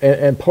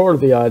 And part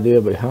of the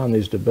idea behind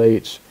these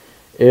debates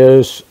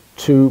is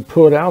to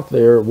put out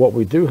there what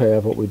we do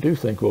have, what we do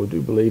think, what we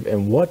do believe,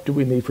 and what do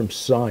we need from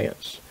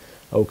science.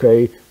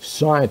 Okay,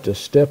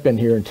 scientists, step in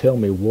here and tell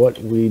me what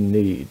we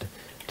need.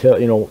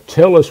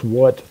 Tell us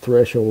what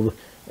threshold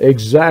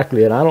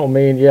exactly. And I don't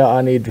mean, yeah,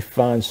 I need to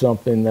find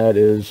something that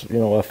is,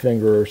 a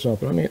finger or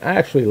something. I mean,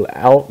 actually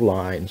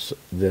outlines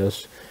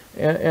this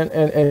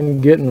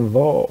and get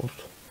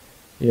involved.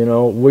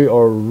 We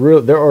are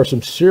real. There are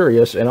some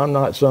serious, and I'm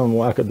not some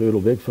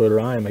wackadoodle Bigfooter.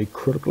 I am a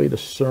critically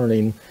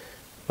discerning,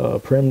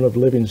 primitive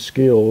living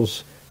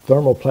skills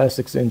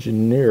thermoplastics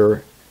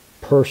engineer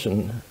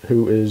person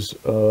who is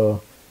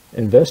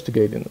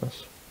investigating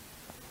this.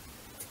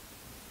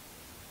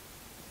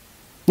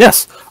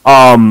 Yes.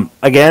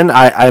 Again,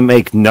 I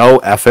make no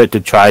effort to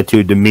try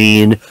to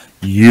demean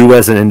you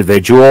as an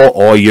individual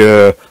or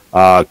your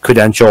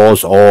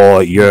credentials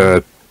or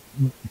your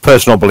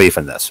personal belief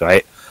in this,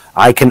 right?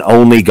 I can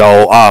only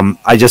go,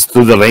 I just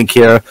threw the link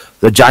here.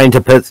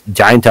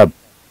 The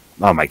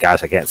oh my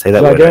gosh, I can't say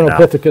that word right now.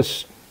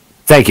 Gigantopithecus.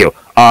 Thank you.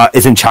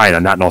 Is in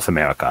China, not North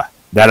America.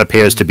 That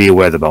appears to be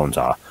where the bones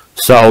are.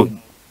 So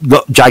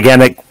the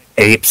gigantic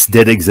apes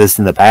did exist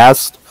in the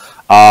past,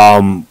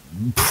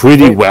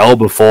 pretty well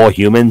before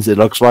humans, it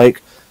looks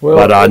like,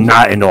 but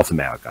not in North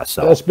America.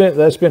 So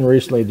that's been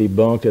recently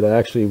debunked. It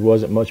actually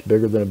wasn't much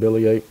bigger than a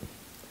billy ape,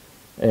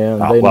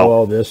 and they know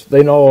all this.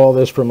 They know all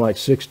this from like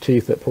 6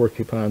 teeth that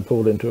porcupine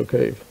pulled into a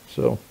cave.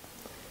 So,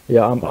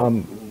 yeah, I'm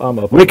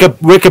up.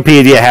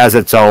 Wikipedia has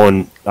its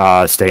own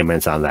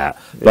statements on that,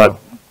 but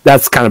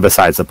that's kind of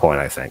besides the point,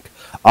 I think.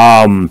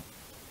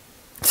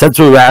 Since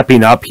we're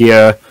wrapping up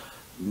here,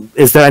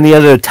 is there any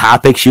other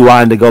topics you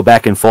wanted to go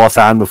back and forth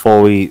on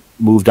before we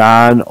moved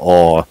on,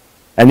 or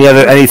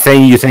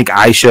anything you think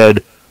I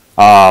should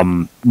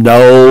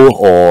know,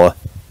 or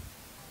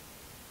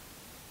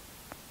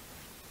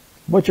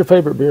what's your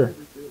favorite beer?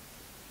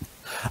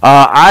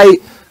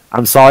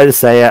 I'm sorry to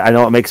say it. I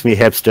know it makes me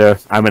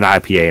hipster. I'm an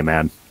IPA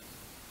man.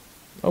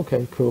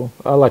 Okay, cool.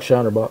 I like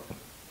Shinerbach.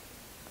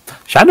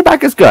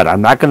 Shinerbach is good.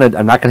 I'm not gonna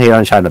hate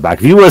on Shinerbach.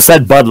 If you would have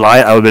said Bud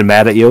Light, I would have been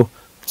mad at you.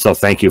 So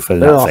thank you for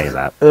not saying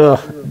that.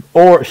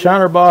 Or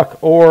Shinerbach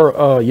or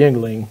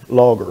Yingling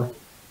Lager.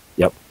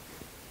 Yep.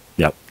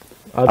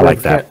 I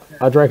like that.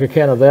 I drank a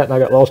can of that and I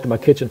got lost in my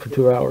kitchen for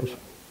 2 hours.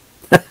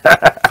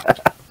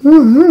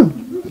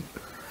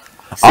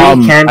 So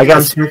you can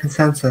come to a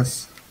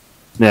consensus.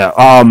 Yeah.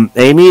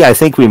 Amy, I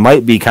think we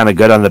might be kind of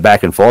good on the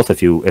back and forth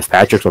if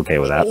Patrick's okay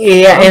with that.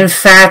 Yeah. In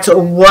fact,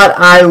 what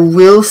I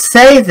will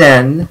say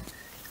then,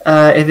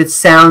 if it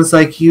sounds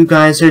like you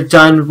guys are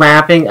done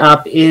wrapping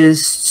up,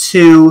 is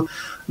to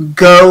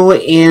go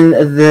in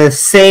the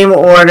same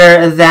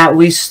order that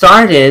we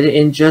started,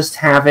 in just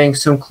having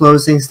some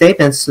closing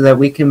statements so that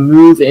we can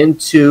move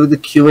into the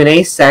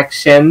Q&A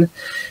section.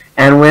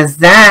 And with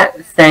that,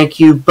 thank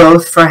you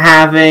both for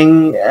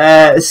having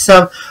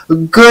some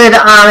good,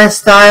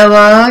 honest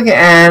dialogue.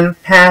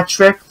 And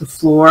Patrick, the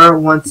floor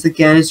once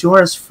again is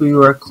yours for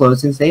your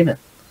closing statement.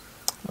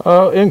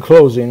 In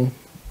closing,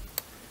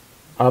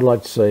 I'd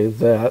like to say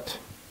that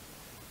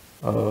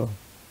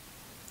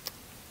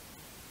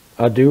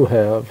I do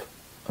have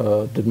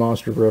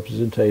demonstrative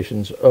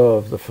representations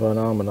of the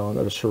phenomenon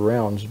that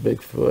surrounds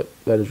Bigfoot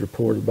that is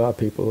reported by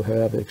people who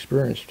have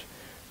experienced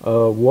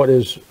what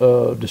is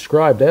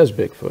described as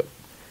Bigfoot.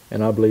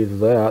 And I believe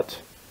that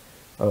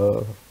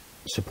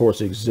supports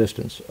the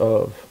existence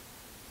of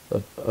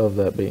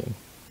that being.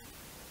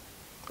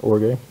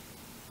 Orge?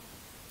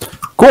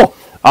 Cool.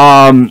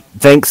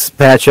 Thanks,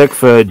 Patrick,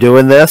 for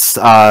doing this.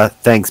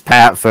 Thanks,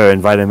 Pat, for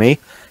inviting me.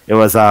 It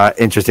was an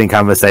interesting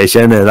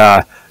conversation. It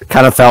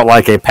kind of felt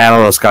like a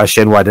panel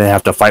discussion where I didn't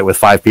have to fight with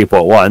 5 people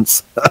at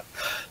once.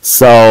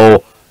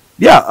 So,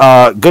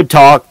 yeah, good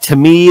talk. To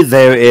me,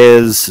 there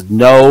is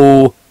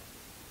no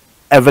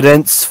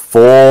evidence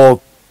for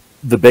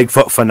the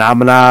Bigfoot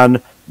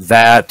phenomenon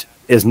that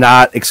is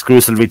not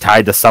exclusively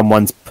tied to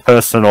someone's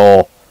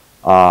personal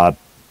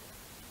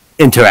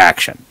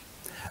interaction.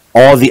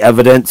 All the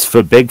evidence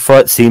for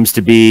Bigfoot seems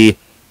to be,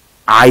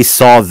 I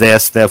saw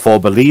this, therefore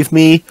believe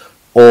me,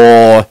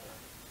 or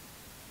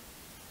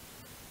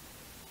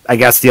I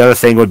guess the other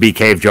thing would be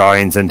cave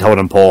drawings and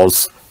totem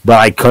poles, but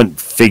I couldn't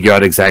figure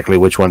out exactly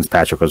which ones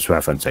Patrick was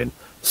referencing.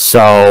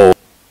 So,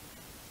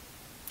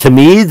 to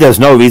me, there's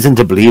no reason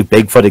to believe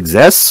Bigfoot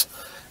exists,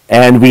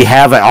 and we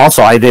have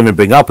also, I didn't even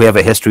bring up, we have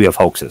a history of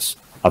hoaxes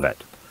of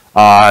it.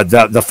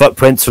 The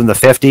footprints from the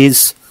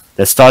 50s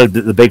that started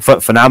the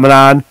Bigfoot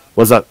phenomenon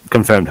was a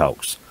confirmed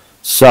hoax.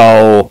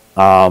 So,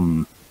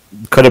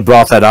 could have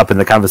brought that up in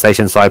the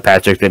conversation. Sorry,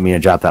 Patrick, didn't mean to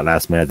drop that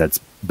last minute. That's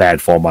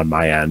bad form on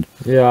my end.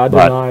 Yeah, I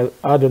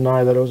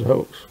deny that it was a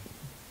hoax.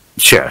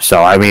 Sure.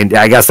 So, I mean,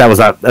 I guess that was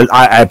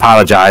I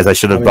apologize. I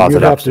should have brought it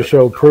up. You have to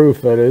show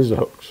proof that it is a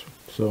hoax.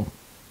 So,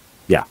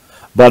 yeah.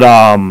 But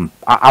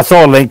I'll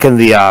throw a link in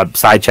the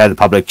side chat, the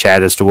public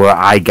chat, as to where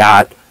I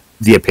got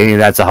the opinion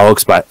that's a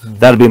hoax, but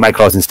that'll be my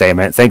closing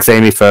statement. Thanks,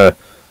 Amy, for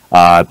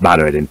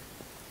moderating.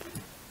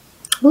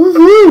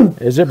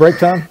 Woohoo! Is it break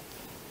time?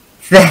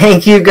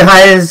 Thank you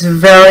guys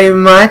very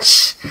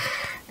much.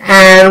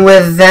 And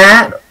with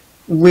that,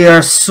 we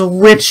are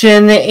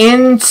switching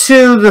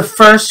into the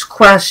first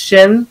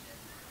question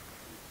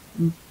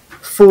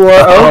for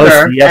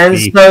Ogre. And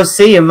so,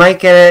 see, you might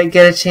get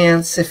a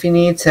chance if you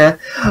need to.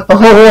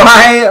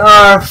 Why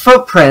are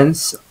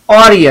footprints,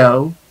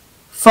 audio,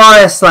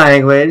 forest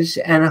language,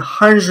 and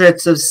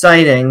hundreds of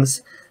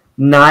sightings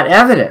not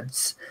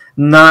evidence?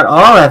 Not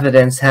all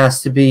evidence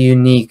has to be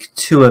unique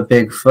to a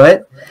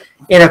Bigfoot.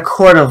 In a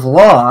court of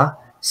law,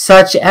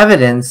 such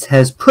evidence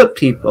has put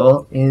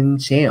people in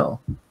jail.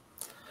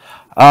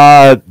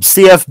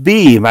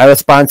 CFB, my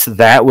response to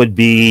that would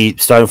be,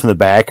 starting from the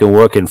back and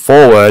working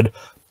forward,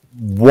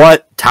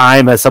 what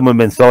time has someone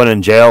been thrown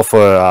in jail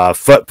for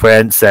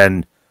footprints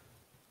and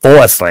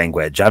forest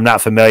language? I'm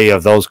not familiar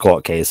with those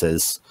court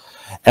cases.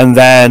 And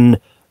then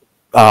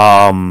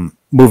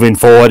moving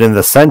forward in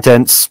the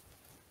sentence,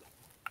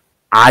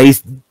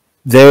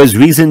 there is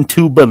reason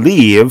to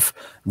believe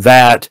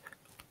that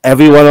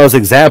every one of those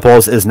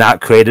examples is not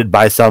created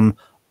by some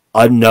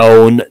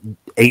unknown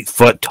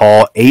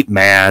 8-foot-tall ape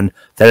man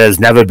that has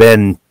never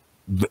been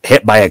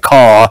hit by a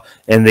car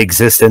in the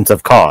existence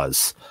of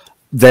cars.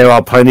 There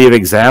are plenty of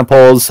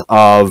examples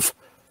of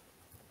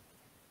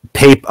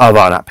hair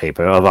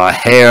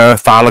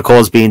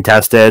follicles being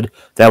tested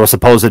that were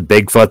supposed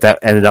Bigfoot that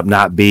ended up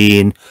not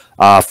being.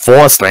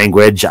 Forest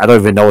language, I don't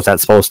even know what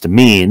that's supposed to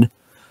mean.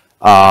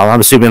 I'm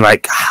assuming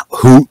like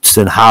hoots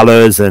and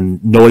hollers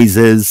and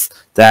noises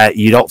that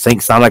you don't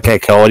think sound like a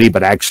coyote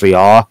but actually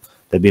are.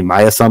 That'd be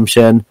my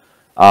assumption.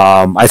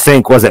 I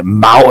think,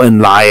 mountain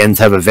lions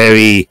have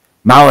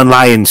mountain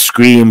lion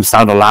screams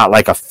sound a lot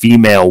like a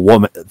female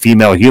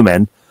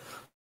human.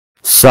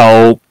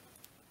 So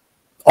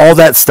all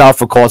that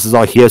stuff, of course, is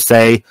all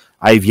hearsay.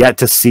 I've yet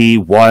to see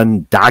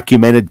one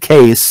documented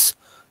case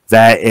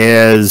that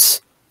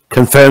is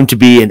confirmed to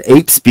be an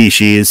ape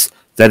species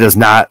that is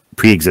not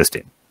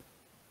pre-existing.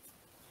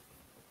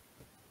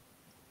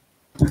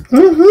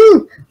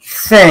 Mm-hmm.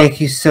 Thank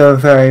you so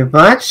very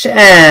much.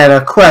 And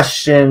a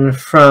question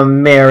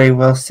from Mary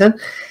Wilson.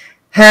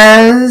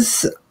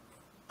 Is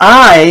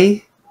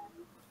there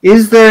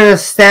an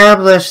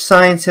established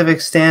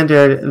scientific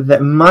standard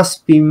that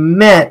must be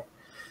met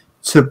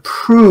to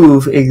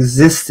prove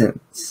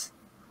existence?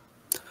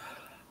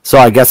 So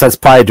I guess that's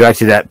probably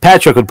directed at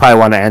Patrick. Would probably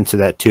want to answer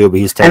that too, but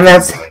he's taking. And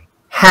that's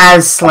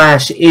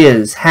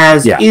has/is.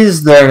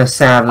 Is there an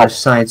established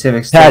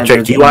scientific standard?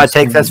 Patrick, do you want to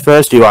take this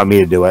first? Or do you want me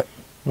to do it?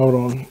 Hold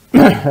on.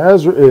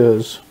 Has or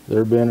is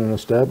there been an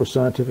established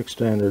scientific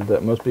standard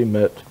that must be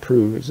met to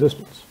prove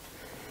existence?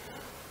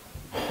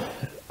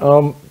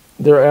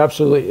 There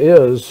absolutely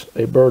is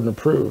a burden of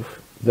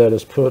proof that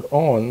is put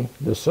on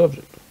this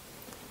subject.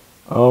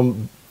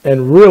 And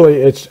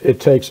really, it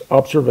takes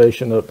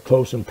observation, up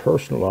close and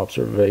personal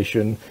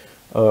observation,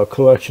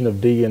 collection of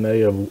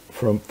DNA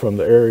from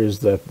the areas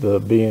that the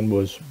being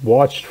was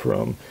watched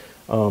from.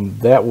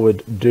 That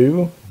would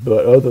do,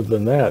 but other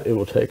than that, it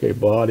will take a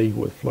body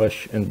with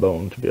flesh and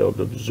bone to be able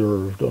to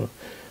observe, on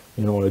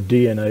a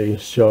DNA,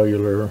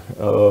 cellular,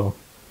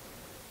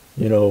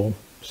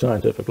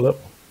 scientific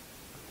level.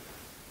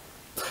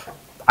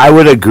 I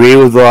would agree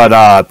with what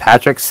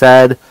Patrick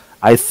said.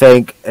 I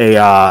think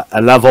a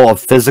level of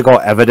physical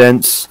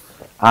evidence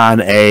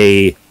on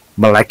a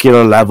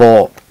molecular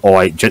level,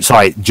 or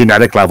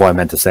genetic level, I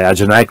meant to say. A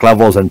genetic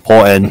level is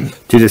important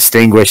to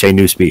distinguish a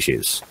new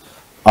species.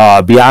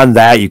 Beyond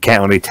that, you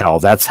can't really tell.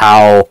 That's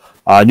how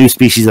new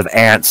species of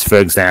ants, for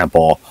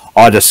example,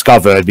 are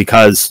discovered,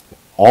 because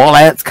all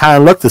ants kind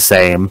of look the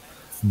same,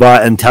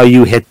 but until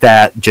you hit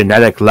that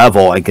genetic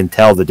level and can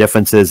tell the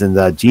differences in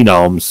the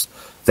genomes,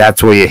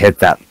 that's where you hit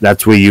that.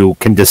 That's where you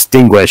can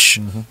distinguish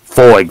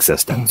for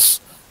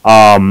existence.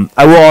 I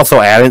will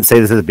also add and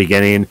say this at the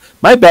beginning,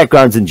 my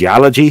background's in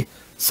geology,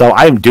 so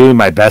I'm doing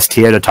my best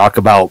here to talk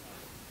about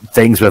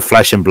things with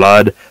flesh and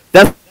blood.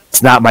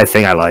 That's not my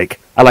thing I like.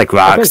 I like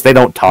rocks. They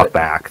don't talk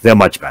back. They're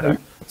much better.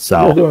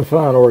 So you're doing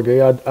fine,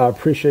 Orgy. I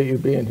appreciate you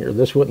being here.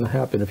 This wouldn't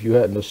happen if you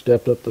hadn't have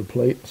stepped up to the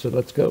plate and said,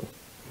 let's go.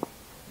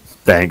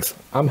 Thanks.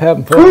 I'm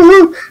having fun.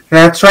 Woo-hoo.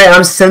 That's right.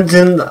 I'm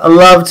sending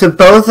love to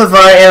both of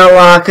our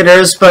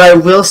interlocutors, but I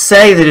will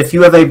say that if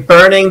you have a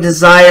burning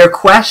desire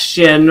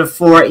question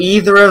for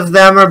either of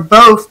them or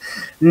both,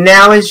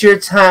 now is your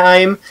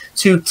time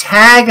to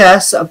tag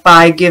us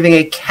by giving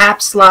a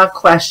caps lock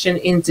question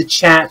into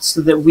chat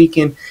so that we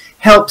can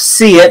help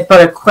see it.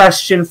 But a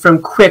question from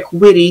Quick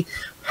Witty.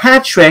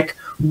 Patrick,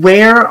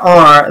 where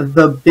are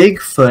the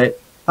Bigfoot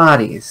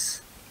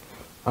bodies?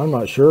 I'm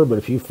not sure, but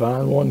if you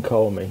find one,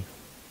 call me.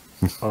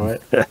 All right,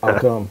 I'll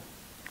come.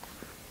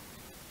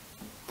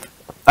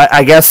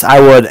 I guess I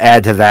would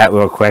add to that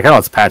real quick. I know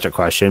it's a Patrick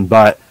question,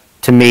 but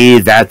to me,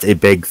 that's a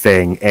big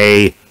thing.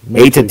 A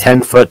 8 to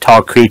 10 foot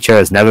tall creature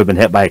has never been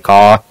hit by a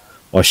car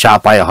or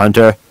shot by a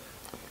hunter.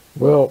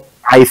 Well,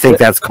 I think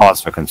that's cause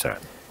for concern.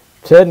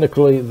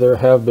 Technically, there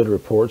have been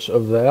reports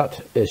of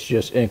that. It's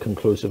just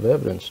inconclusive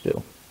evidence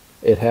still.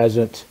 It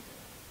hasn't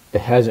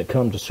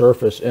come to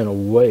surface in a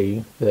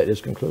way that is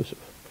conclusive.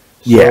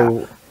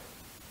 So,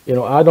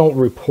 I don't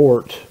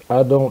report,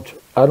 I don't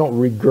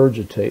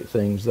regurgitate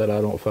things that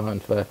I don't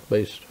find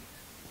fact-based.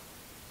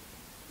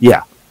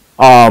 Yeah.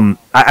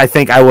 I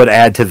think I would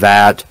add to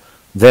that,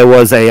 there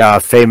was a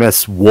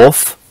famous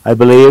wolf, I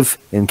believe,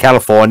 in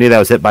California that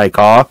was hit by a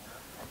car.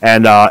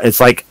 And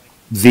it's like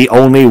the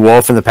only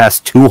wolf in the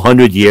past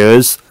 200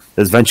 years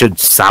that's ventured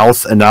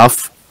south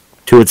enough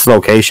to its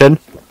location.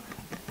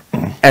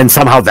 And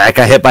somehow that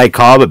got hit by a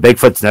car, but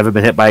Bigfoot's never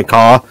been hit by a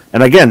car.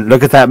 And again,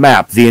 look at that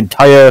map. The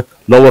entire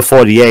lower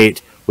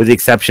 48, with the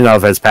exception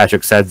of, as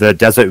Patrick said, the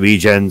desert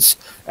regions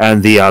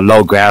and the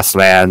low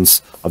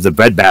grasslands of the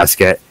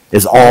breadbasket,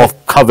 is all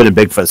covered in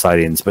Bigfoot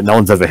sightings, but no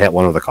one's ever hit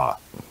one with a car.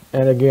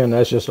 And again,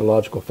 that's just a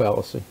logical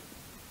fallacy.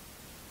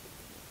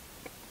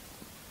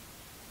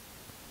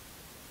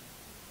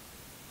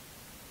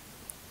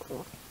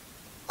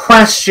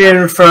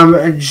 Question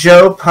from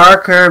Joe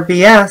Parker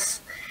BS.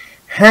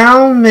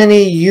 How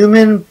many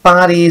human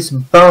bodies'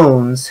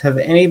 bones have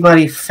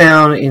anybody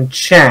found in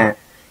chat?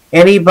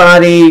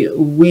 Anybody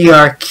we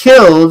are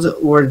killed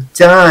or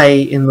die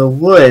in the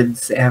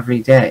woods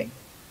every day?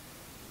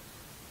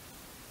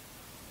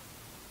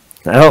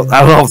 I don't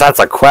know if that's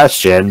a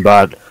question,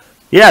 but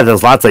yeah,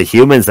 there's lots of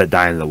humans that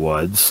die in the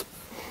woods.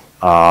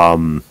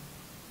 Okay.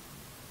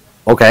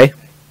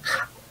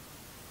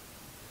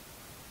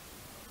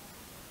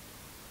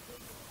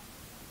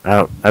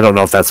 I don't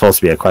know if that's supposed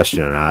to be a question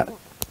or not.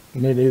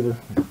 Me neither.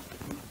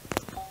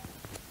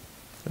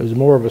 It was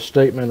more of a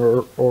statement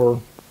or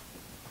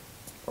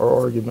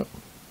argument.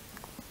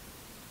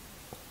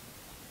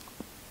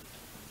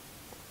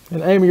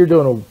 And Amy, you're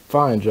doing a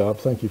fine job.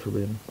 Thank you for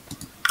being here.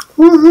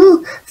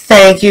 Woohoo!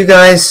 Thank you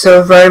guys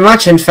so very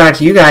much. In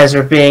fact, you guys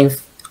are being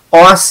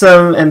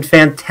awesome and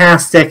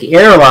fantastic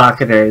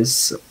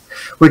interlocutors,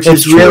 which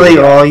is really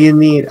all you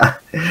need.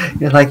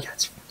 You're like,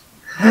 that's...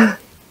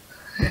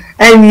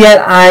 And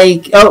yet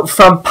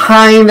from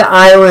Pine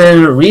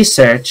Island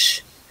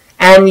Research,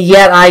 and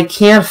yet I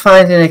can't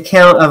find an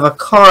account of a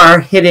car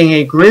hitting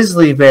a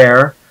grizzly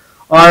bear.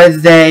 Are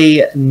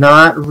they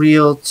not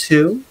real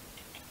too?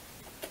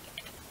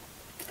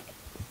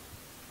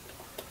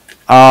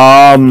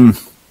 I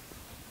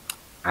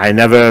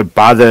never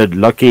bothered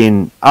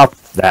looking up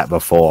that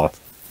before.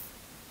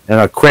 In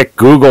a quick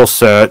Google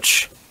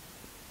search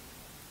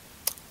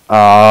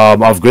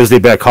of grizzly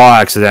bear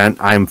car accident,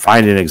 I'm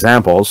finding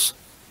examples.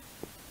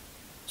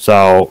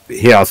 So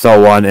here, I'll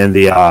throw one in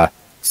the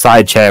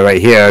side chair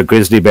right here.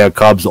 Grizzly bear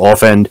cubs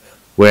orphaned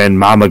when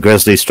mama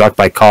grizzly struck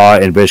by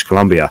car in British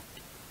Columbia.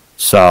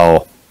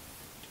 So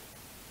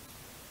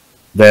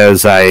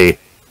there's a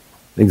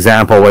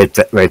example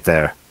right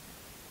there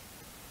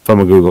from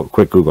a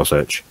quick Google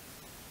search.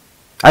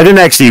 I didn't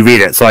actually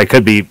read it, so I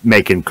could be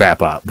making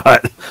crap up,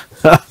 but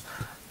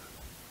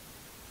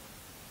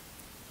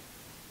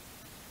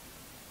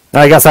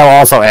I guess I'll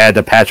also add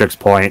to Patrick's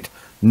point,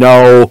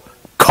 no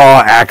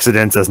car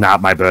accidents is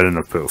not my burden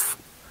of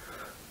proof.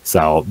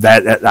 So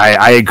that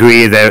I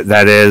agree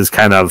that is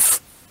kind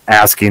of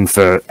asking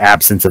for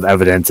absence of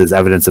evidence is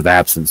evidence of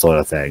absence sort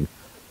of thing.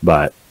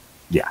 But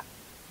yeah.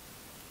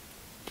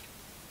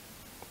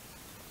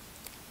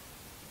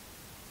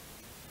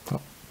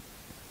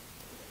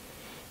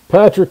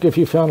 Patrick, if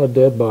you found a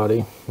dead body,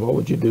 what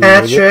would you do?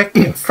 Patrick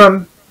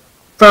from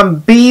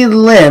B.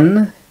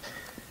 Lynn.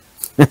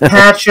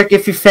 Patrick,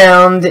 if you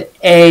found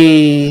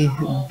a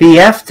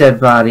BF dead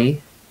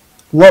body,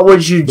 what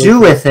would you do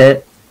with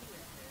it?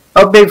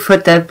 A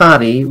Bigfoot dead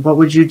body, what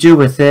would you do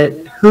with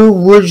it? Who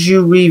would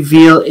you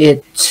reveal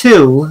it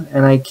to?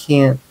 And I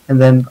can't, and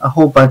then a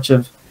whole bunch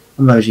of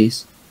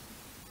emojis.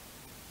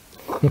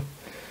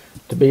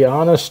 To be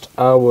honest,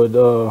 I would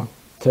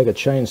take a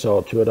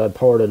chainsaw to it. I'd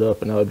part it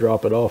up and I'd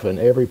drop it off in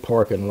every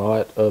parking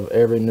lot of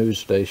every news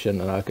station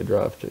that I could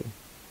drive to.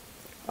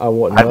 I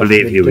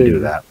believe he would do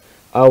that.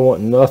 I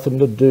want nothing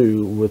to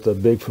do with a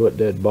Bigfoot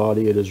dead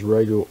body. It is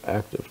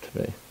radioactive to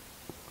me.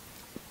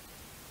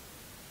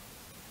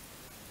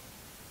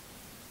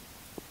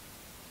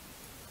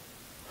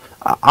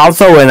 I'll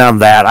throw in on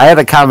that. I had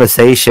a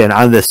conversation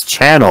on this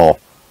channel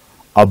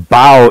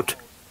about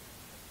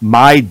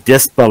my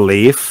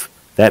disbelief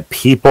that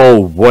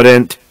people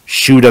wouldn't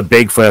shoot a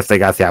Bigfoot if they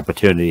got the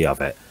opportunity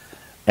of it.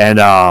 And,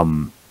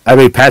 I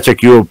mean,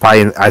 Patrick, you were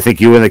probably, I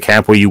think you were in the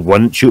camp where you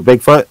wouldn't shoot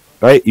Bigfoot,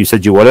 right? You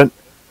said you wouldn't?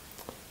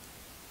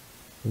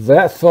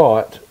 That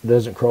thought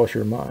doesn't cross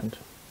your mind.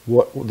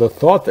 The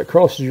thought that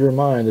crosses your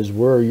mind is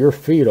where your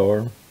feet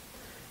are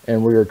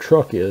and where your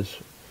truck is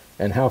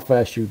and how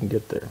fast you can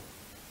get there.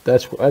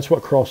 That's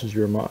what crosses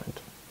your mind.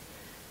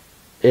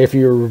 If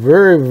you're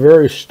very,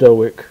 very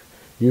stoic,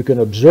 you can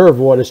observe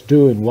what it's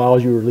doing while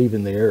you're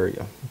leaving the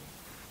area.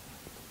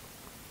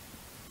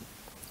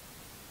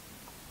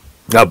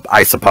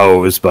 I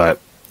suppose, but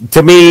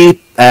to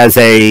me, as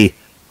a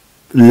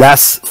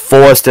less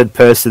forested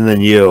person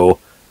than you,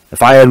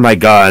 if I had my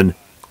gun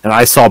and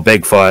I saw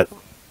Bigfoot,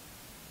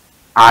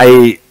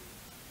 I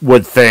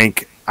would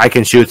think I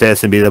can shoot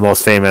this and be the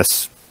most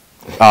famous.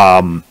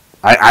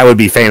 I would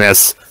be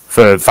famous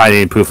for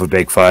finding proof of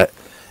Bigfoot.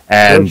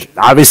 And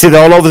obviously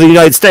they're all over the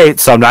United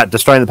States, so I'm not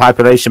destroying the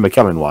population but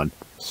killing one.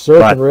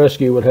 Search and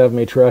rescue would have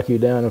me track you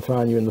down and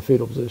find you in the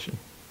fetal position.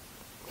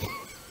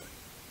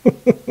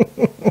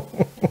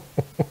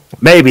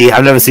 Maybe.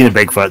 I've never seen a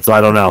Bigfoot, so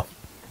I don't know.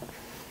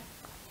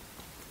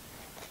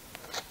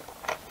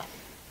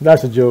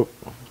 That's a joke.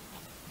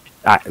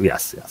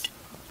 Yes.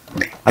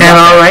 And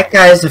all right,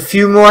 guys, a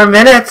few more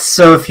minutes.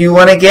 So if you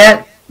want to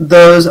get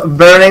those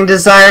burning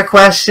desire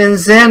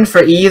questions in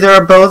for either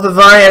or both of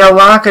our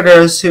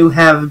interlocutors who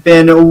have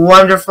been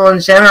wonderful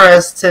and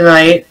generous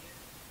tonight,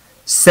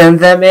 send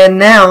them in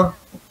now.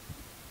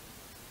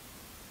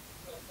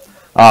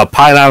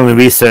 Pine Island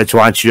Research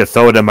wants you to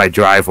throw it in my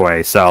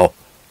driveway, so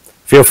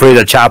feel free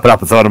to chop it up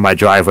and throw it in my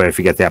driveway if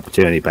you get the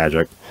opportunity,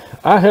 Patrick.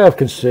 I have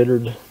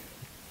considered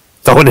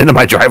throwing it into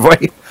my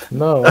driveway.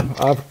 No,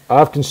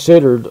 I've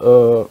considered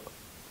the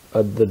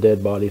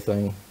dead body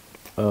thing.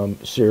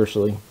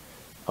 Seriously,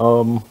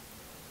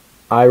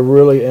 I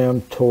really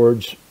am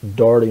towards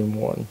darting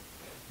one,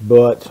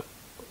 but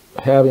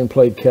having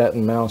played cat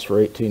and mouse for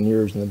 18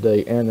 years in the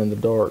day and in the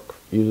dark,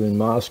 using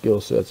my skill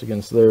sets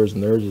against theirs,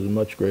 and theirs is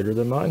much greater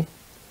than mine,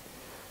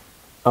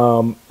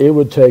 it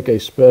would take a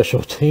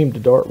special team to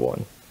dart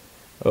one.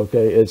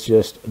 Okay, it's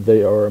just,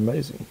 they are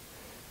amazing.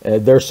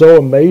 And they're so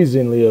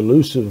amazingly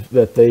elusive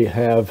that they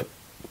have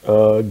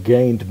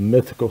gained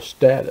mythical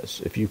status,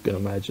 if you can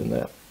imagine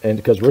that. And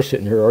because we're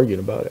sitting here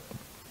arguing about it.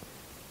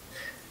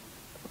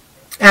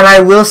 And I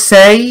will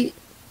say,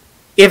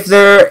 if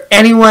there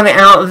anyone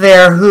out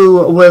there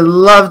who would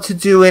love to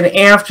do an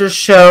after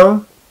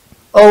show,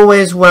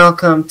 always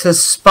welcome to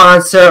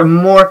sponsor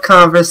more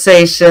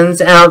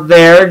conversations out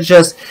there.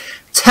 Just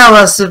tell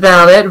us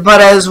about it.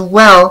 But as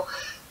well,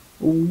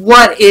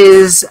 what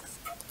is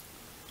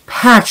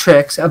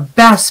Patrick's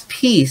best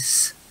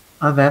piece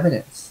of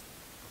evidence?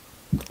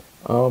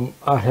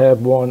 I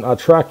had one. I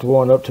tracked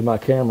one up to my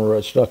camera.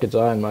 It stuck its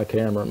eye in my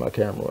camera, and my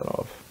camera went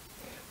off.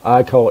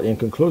 I call it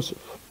inconclusive.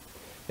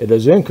 It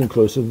is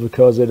inconclusive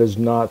because it is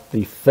not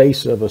the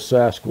face of a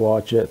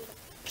Sasquatch at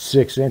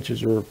 6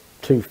 inches or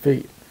 2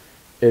 feet.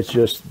 It's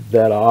just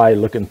that eye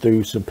looking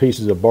through some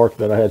pieces of bark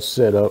that I had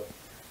set up,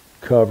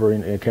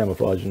 covering and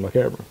camouflaging my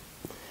camera.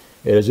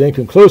 It is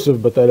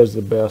inconclusive, but that is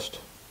the best.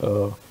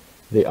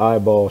 The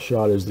eyeball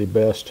shot is the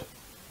best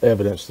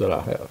evidence that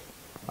I have.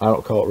 I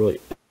don't call it really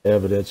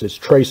evidence. It's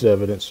trace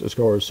evidence as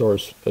far as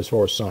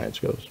science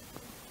goes.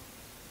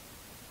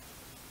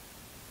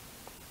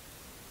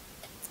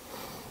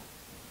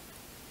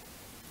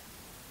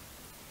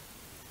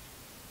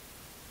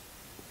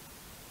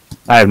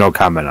 I have no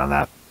comment on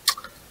that.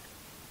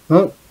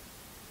 Well,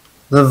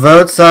 the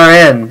votes are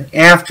in.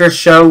 After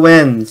show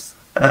wins.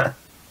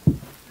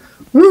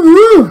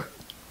 Woo-hoo!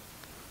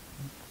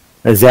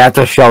 Is the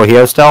after show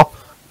here still?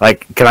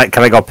 Like, can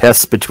I go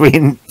piss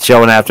between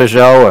show and after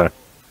show, or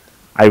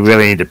I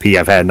really need to pee?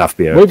 I've had enough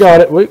beer. We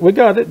got it. We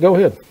got it. Go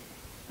ahead.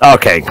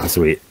 Okay,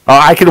 sweet. Oh,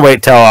 I can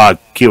wait till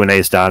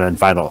Q&A's done and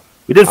final.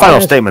 We did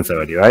final statements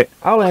already, right?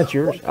 I'll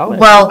answer yours.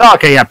 Well,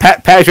 okay, yeah.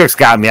 Patrick's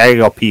got me. I gotta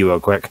go pee real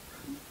quick.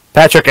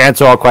 Patrick,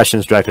 answer all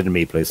questions directed to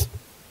me, please.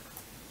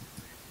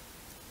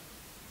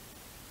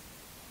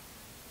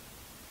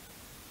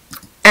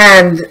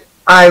 and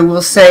I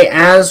will say,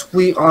 as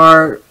we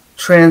are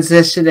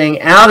transitioning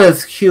out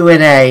of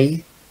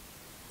Q&A,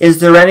 is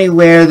there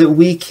anywhere that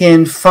we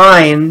can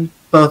find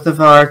both of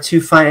our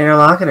two fine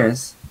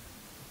interlocutors?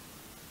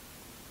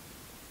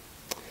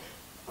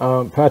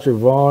 Patrick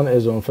Vaughn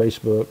is on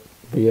Facebook,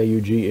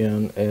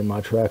 VAUGN, and my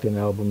tracking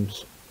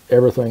albums.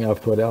 Everything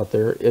I've put out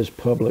there is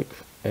public,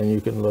 and you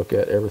can look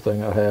at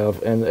everything I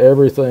have. And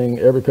everything,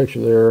 every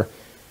picture there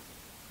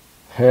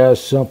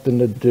has something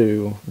to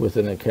do with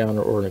an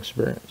encounter or an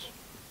experience.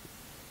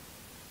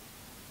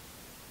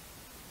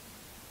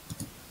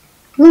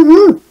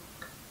 Woo-hoo.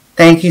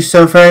 Thank you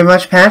so very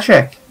much,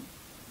 Patrick.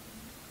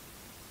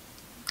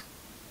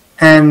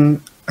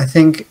 And I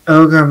think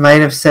Ogre might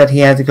have said he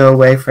had to go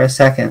away for a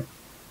second.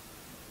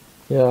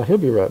 Yeah, he'll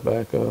be right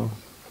back.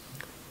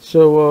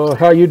 So,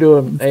 how you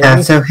doing, Amy?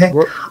 That's okay.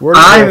 Where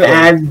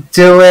I'm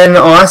doing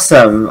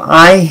awesome.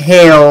 I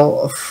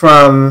hail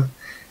from...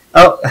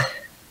 so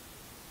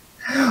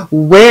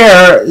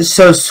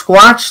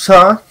Squatch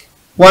Talk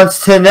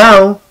wants to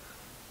know,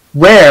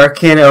 where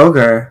can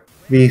Ogre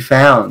be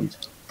found?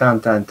 Dun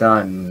dun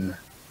dun.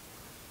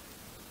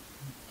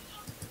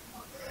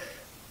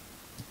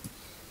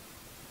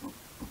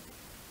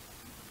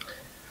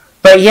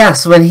 But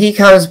yes, when he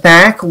comes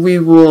back, we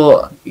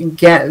will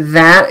get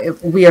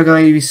that. We are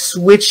going to be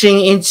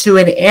switching into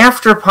an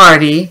after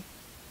party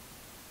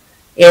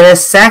in a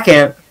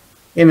second,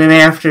 in an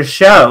after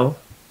show.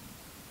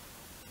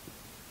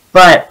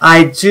 But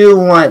I do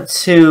want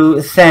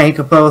to thank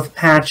both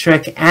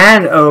Patrick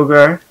and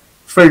Ogre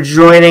for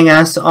joining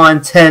us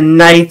on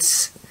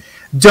tonight's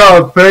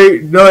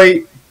debate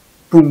night.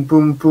 Boom,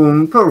 boom,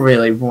 boom. But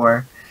really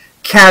more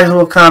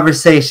casual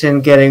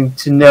conversation, getting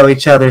to know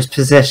each other's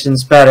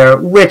positions better,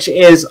 which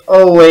is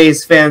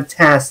always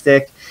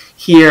fantastic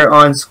here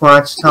on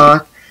Squatch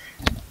Talk.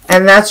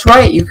 And that's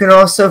right, you can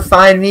also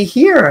find me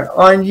here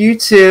on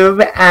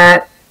YouTube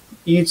at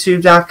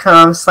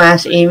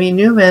youtube.com/Amy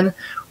Newman,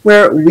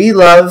 where we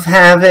love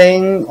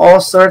having all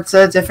sorts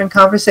of different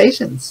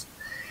conversations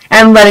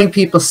and letting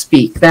people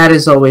speak. That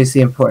is always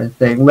the important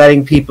thing,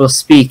 letting people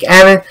speak.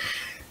 And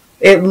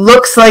it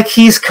looks like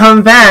he's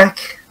come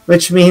back,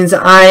 which means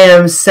I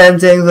am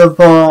sending the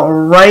ball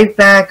right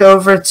back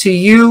over to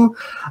you.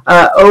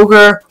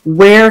 Ogre,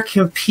 where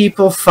can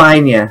people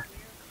find you?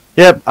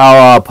 Yep,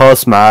 I'll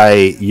post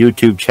my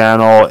YouTube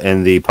channel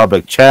in the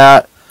public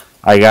chat.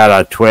 I got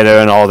a Twitter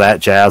and all that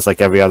jazz like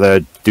every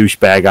other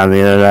douchebag on the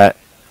internet.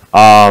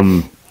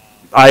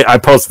 I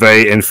post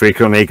very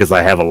infrequently because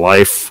I have a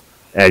life,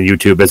 and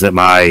YouTube isn't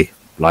my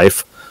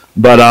life.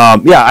 But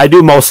yeah, I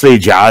do mostly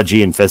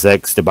geology and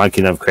physics,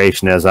 debunking of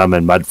creationism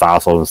and mud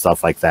fossils and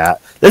stuff like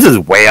that. This is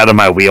way out of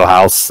my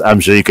wheelhouse.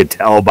 I'm sure you could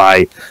tell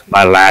by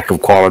my lack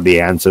of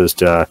quality answers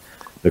to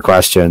the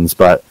questions.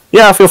 But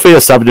yeah, feel free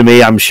to sub to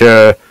me. I'm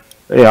sure,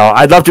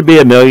 I'd love to be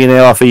a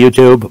millionaire off of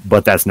YouTube,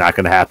 but that's not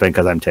going to happen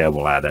because I'm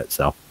terrible at it.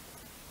 So,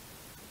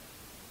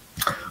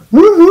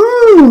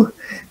 woohoo!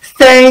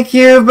 Thank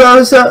you,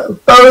 both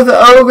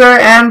Ogre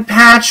and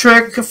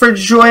Patrick, for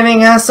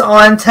joining us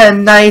on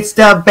tonight's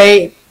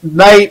debate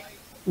night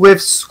with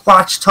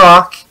Squatch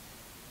Talk.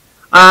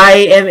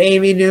 I am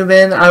Amy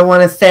Newman. I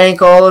want to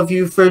thank all of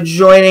you for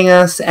joining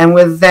us, and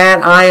with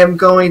that, I am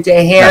going to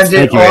hand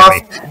it off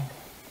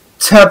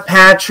to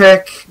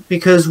Patrick,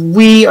 because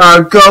we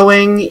are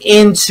going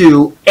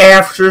into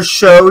after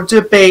show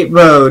debate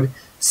mode.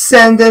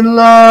 Sending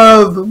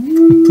love.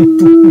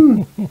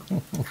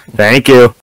 Thank you.